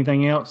Stanley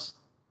anything else?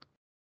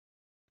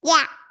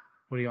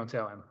 What are you going to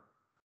tell him?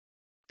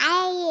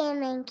 I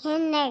am in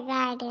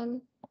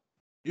kindergarten.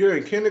 You're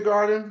in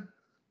kindergarten?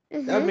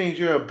 That Mm-hmm. means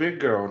you're a big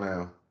girl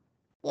now.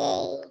 Yay.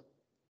 You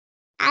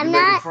I'm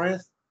making not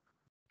friends?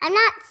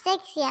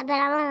 6 yet, but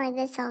I'm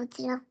only this old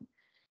still. Are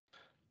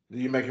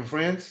you making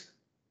friends?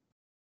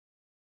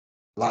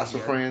 Lots of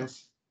Yeah.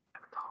 friends?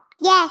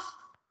 Yes.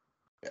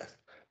 Yes.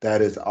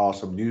 That is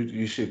awesome.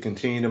 You should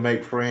continue to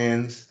make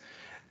friends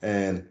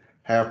and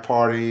have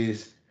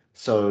parties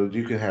so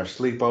you can have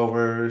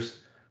sleepovers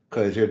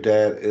because your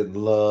dad it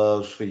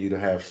loves for you to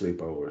have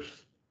sleepovers.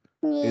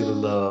 Yeah. He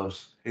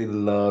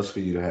loves for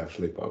you to have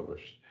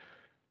sleepovers.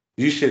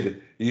 You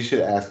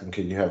should ask him,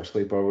 can you have a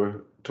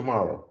sleepover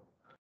tomorrow?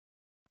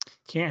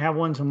 Can't have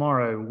one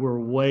tomorrow. We're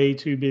way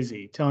too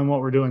busy. Tell him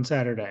what we're doing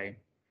Saturday.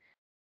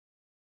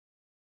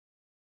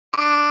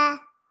 I'm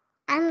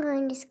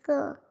going to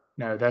school.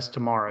 No, that's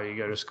tomorrow. You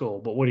go to school.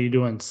 But what are you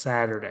doing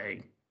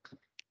Saturday?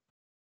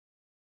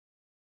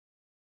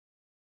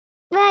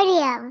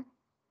 Rodeo.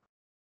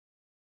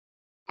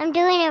 I'm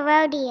doing a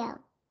rodeo.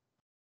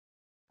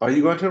 Are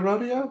you going to a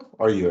rodeo?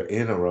 Or you're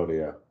in a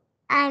rodeo?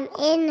 I'm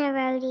in the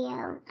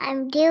rodeo.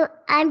 I'm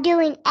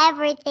doing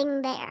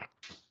everything there.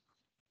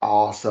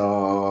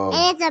 Awesome.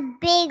 And it's a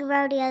big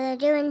rodeo. They're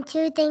doing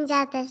two things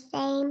at the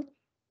same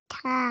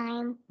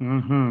time.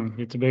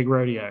 Mm-hmm. It's a big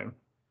rodeo.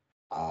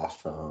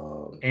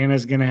 Awesome.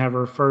 Anna's going to have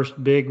her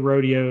first big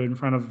rodeo in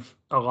front of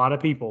a lot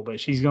of people, but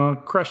she's going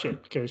to crush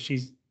it because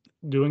she's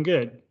doing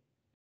good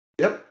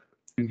Yep.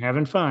 and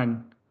having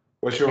fun.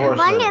 What's your I horse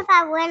wonder name? if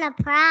I win a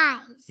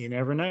prize. You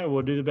never know.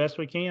 We'll do the best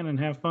we can and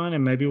have fun,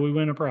 and maybe we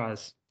win a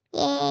prize.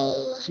 Yay.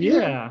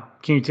 Yeah.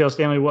 Can you tell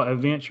Stanley what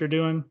events you're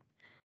doing?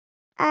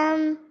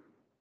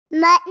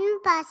 Mutton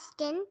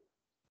busting,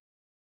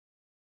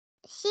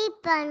 sheep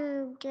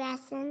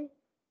undressing,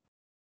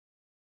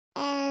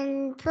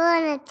 and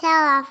pulling a tail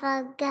off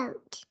a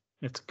goat.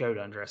 It's goat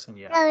undressing,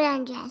 yeah. Goat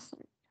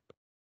undressing.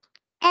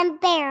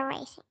 And bear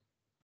racing.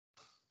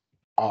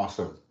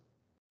 Awesome.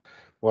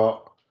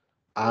 Well,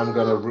 I'm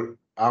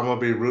gonna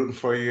be rooting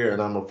for you,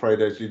 and I'm gonna pray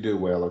that you do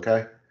well.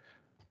 Okay.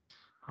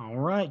 All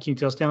right. Can you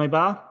tell Stanley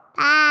bye?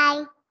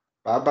 Bye.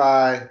 Bye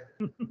bye.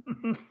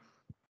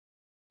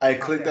 Hey,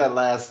 click Okay. that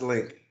last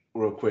link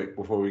real quick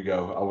before we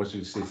go. I want you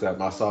to see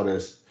something. I saw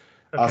this.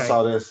 I Okay.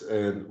 saw this,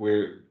 and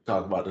we're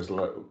talking about this.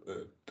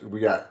 We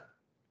got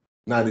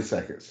 90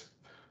 seconds.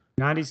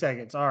 90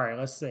 seconds. All right.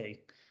 Let's see.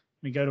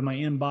 Let me go to my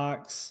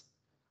inbox.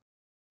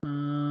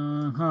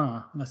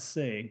 Let's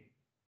see.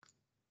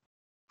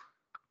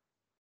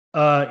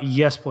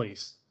 Yes,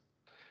 please.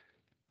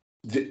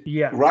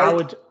 Yeah,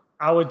 Right?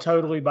 I would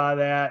totally buy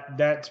that.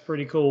 That's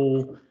pretty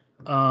cool.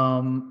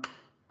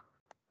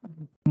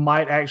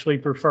 Might actually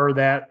prefer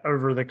that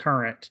over the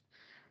current.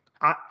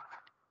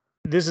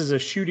 This is a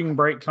shooting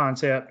brake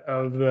concept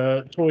of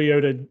the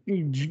Toyota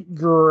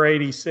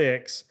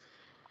GR86.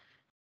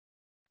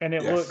 And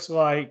it Yes. looks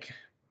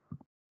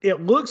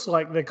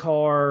like the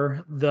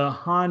car the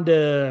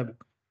Honda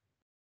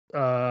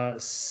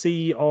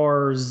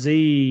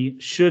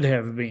CRZ should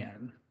have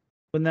been.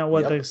 Wasn't that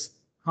what Yep. the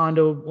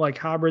Honda like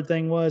hybrid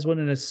thing was?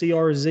 Wasn't it a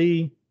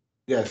CRZ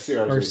Yeah, or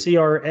CRZ.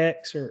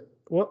 CRX or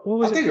what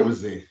was I it think it called? was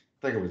Z. I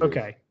think it was Z.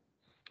 Okay.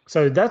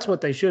 So that's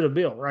what they should have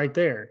built right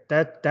there.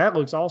 That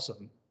looks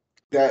awesome.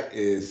 That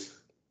is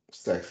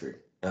sexy.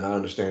 And I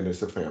understand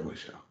it's a family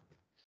show.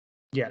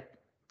 Yeah.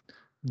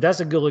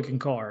 That's a good looking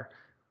car.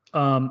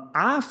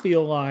 I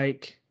feel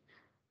like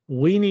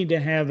we need to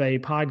have a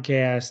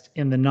podcast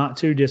in the not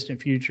too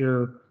distant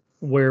future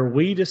where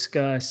we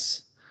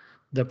discuss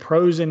the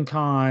pros and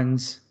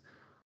cons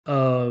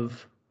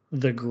of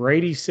the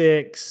Grady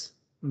 6,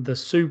 the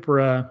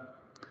Supra,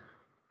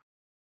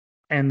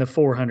 and the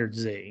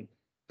 400Z.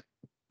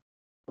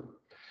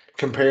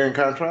 Compare and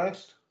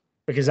contrast?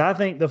 Because I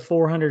think the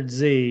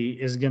 400Z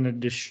is going to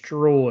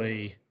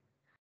destroy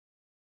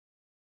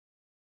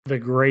the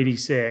Grady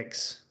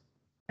 6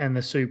 and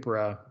the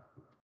Supra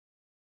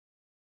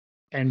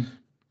and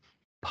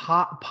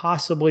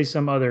possibly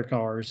some other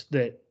cars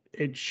that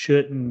it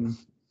shouldn't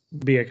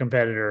be a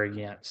competitor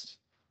against.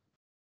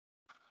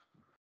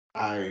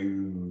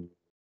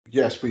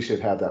 Yes, we should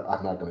have that.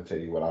 I'm not going to tell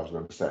you what I was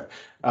going to say.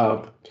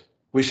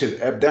 We should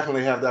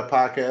definitely have that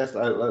podcast.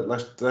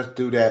 Let's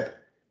do that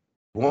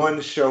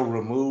one show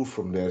removed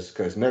from this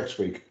because next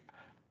week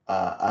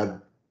I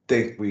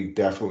think we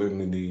definitely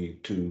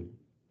need to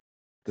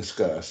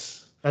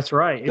discuss That's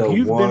right. the one. If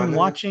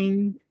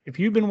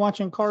you've been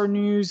watching car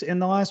news in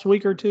the last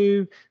week or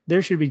two,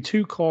 there should be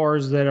two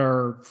cars that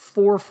are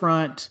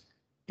forefront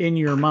in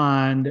your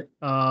mind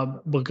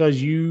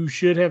because you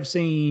should have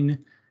seen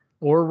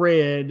or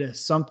read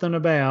something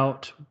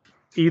about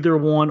either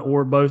one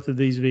or both of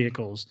these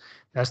vehicles.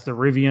 That's the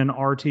Rivian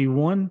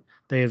RT1.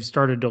 They have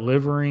started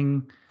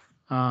delivering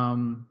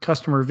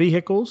customer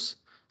vehicles.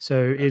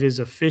 So it is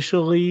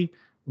officially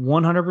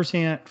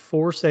 100%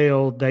 for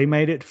sale. They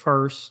made it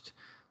first.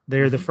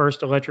 They're the Mhm.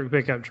 first electric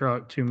pickup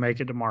truck to make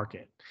it to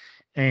market.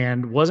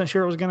 And wasn't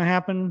sure it was going to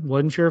happen.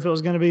 Wasn't sure if it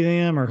was going to be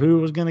them or who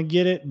was going to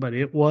get it, but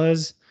it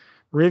was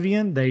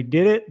Rivian. They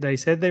did it. They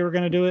said they were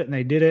going to do it, and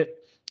they did it.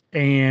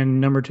 And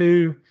number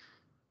two,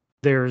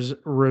 there's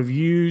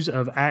reviews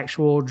of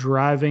actual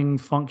driving,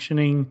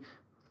 functioning,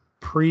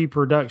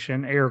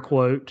 pre-production, air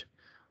quote,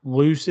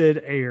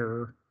 Lucid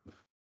Air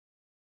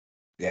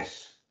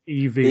Yes.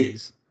 It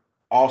EVs.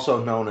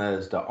 also known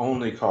as the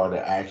only car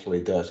that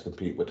actually does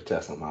compete with the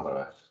Tesla Model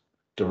S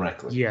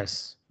directly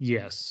Yes,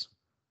 yes.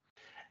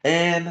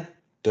 and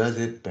does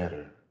it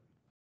better.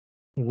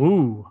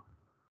 Woo.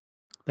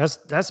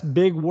 That's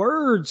big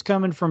words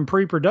coming from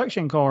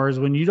pre-production cars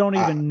when you don't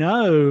I even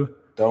know.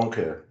 don't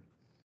care.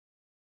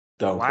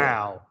 Don't care.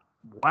 Wow.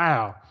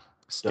 Wow.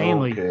 Don't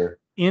Stanley care.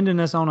 ending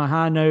us on a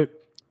high note,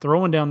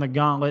 throwing down the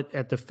gauntlet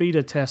at the feet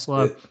of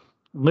Tesla. It,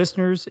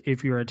 Listeners,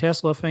 if you're a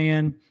Tesla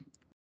fan,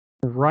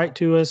 write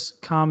to us,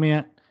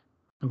 comment,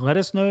 and let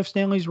us know if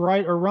Stanley's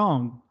right or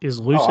wrong. Is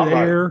oh, Lucid I'm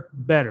right. Air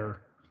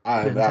better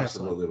I am than Tesla?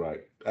 absolutely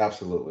right.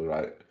 Absolutely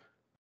right.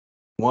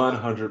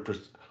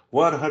 100%,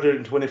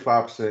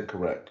 125%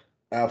 correct.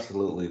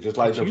 Absolutely. It's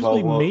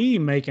usually me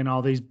making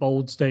all these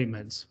bold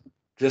statements.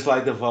 Just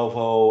like the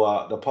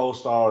Volvo, the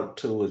Polestar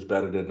 2 is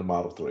better than the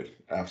Model 3.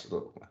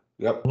 Absolutely.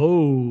 Yep.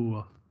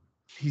 Whoa.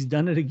 He's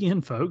done it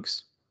again,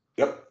 folks.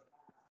 Yep.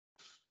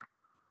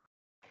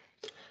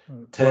 Well,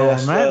 on that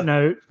Tesla.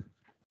 note,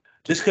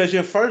 Just because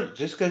you're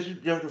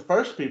the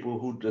first people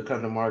who to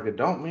come to market,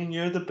 don't mean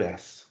you're the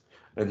best,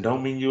 and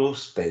don't mean you'll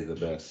stay the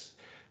best.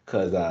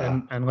 Because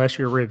unless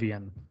you're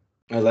Rivian,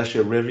 unless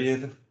you're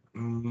Rivian,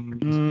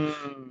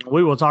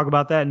 we will talk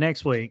about that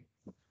next week.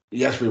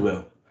 yes, we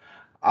will.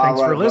 All Thanks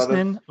for right, brother.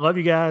 listening. Love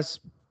you guys.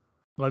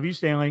 Love you,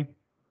 Stanley.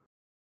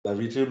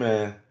 Love you too,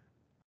 man.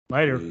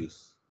 Later.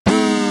 Peace.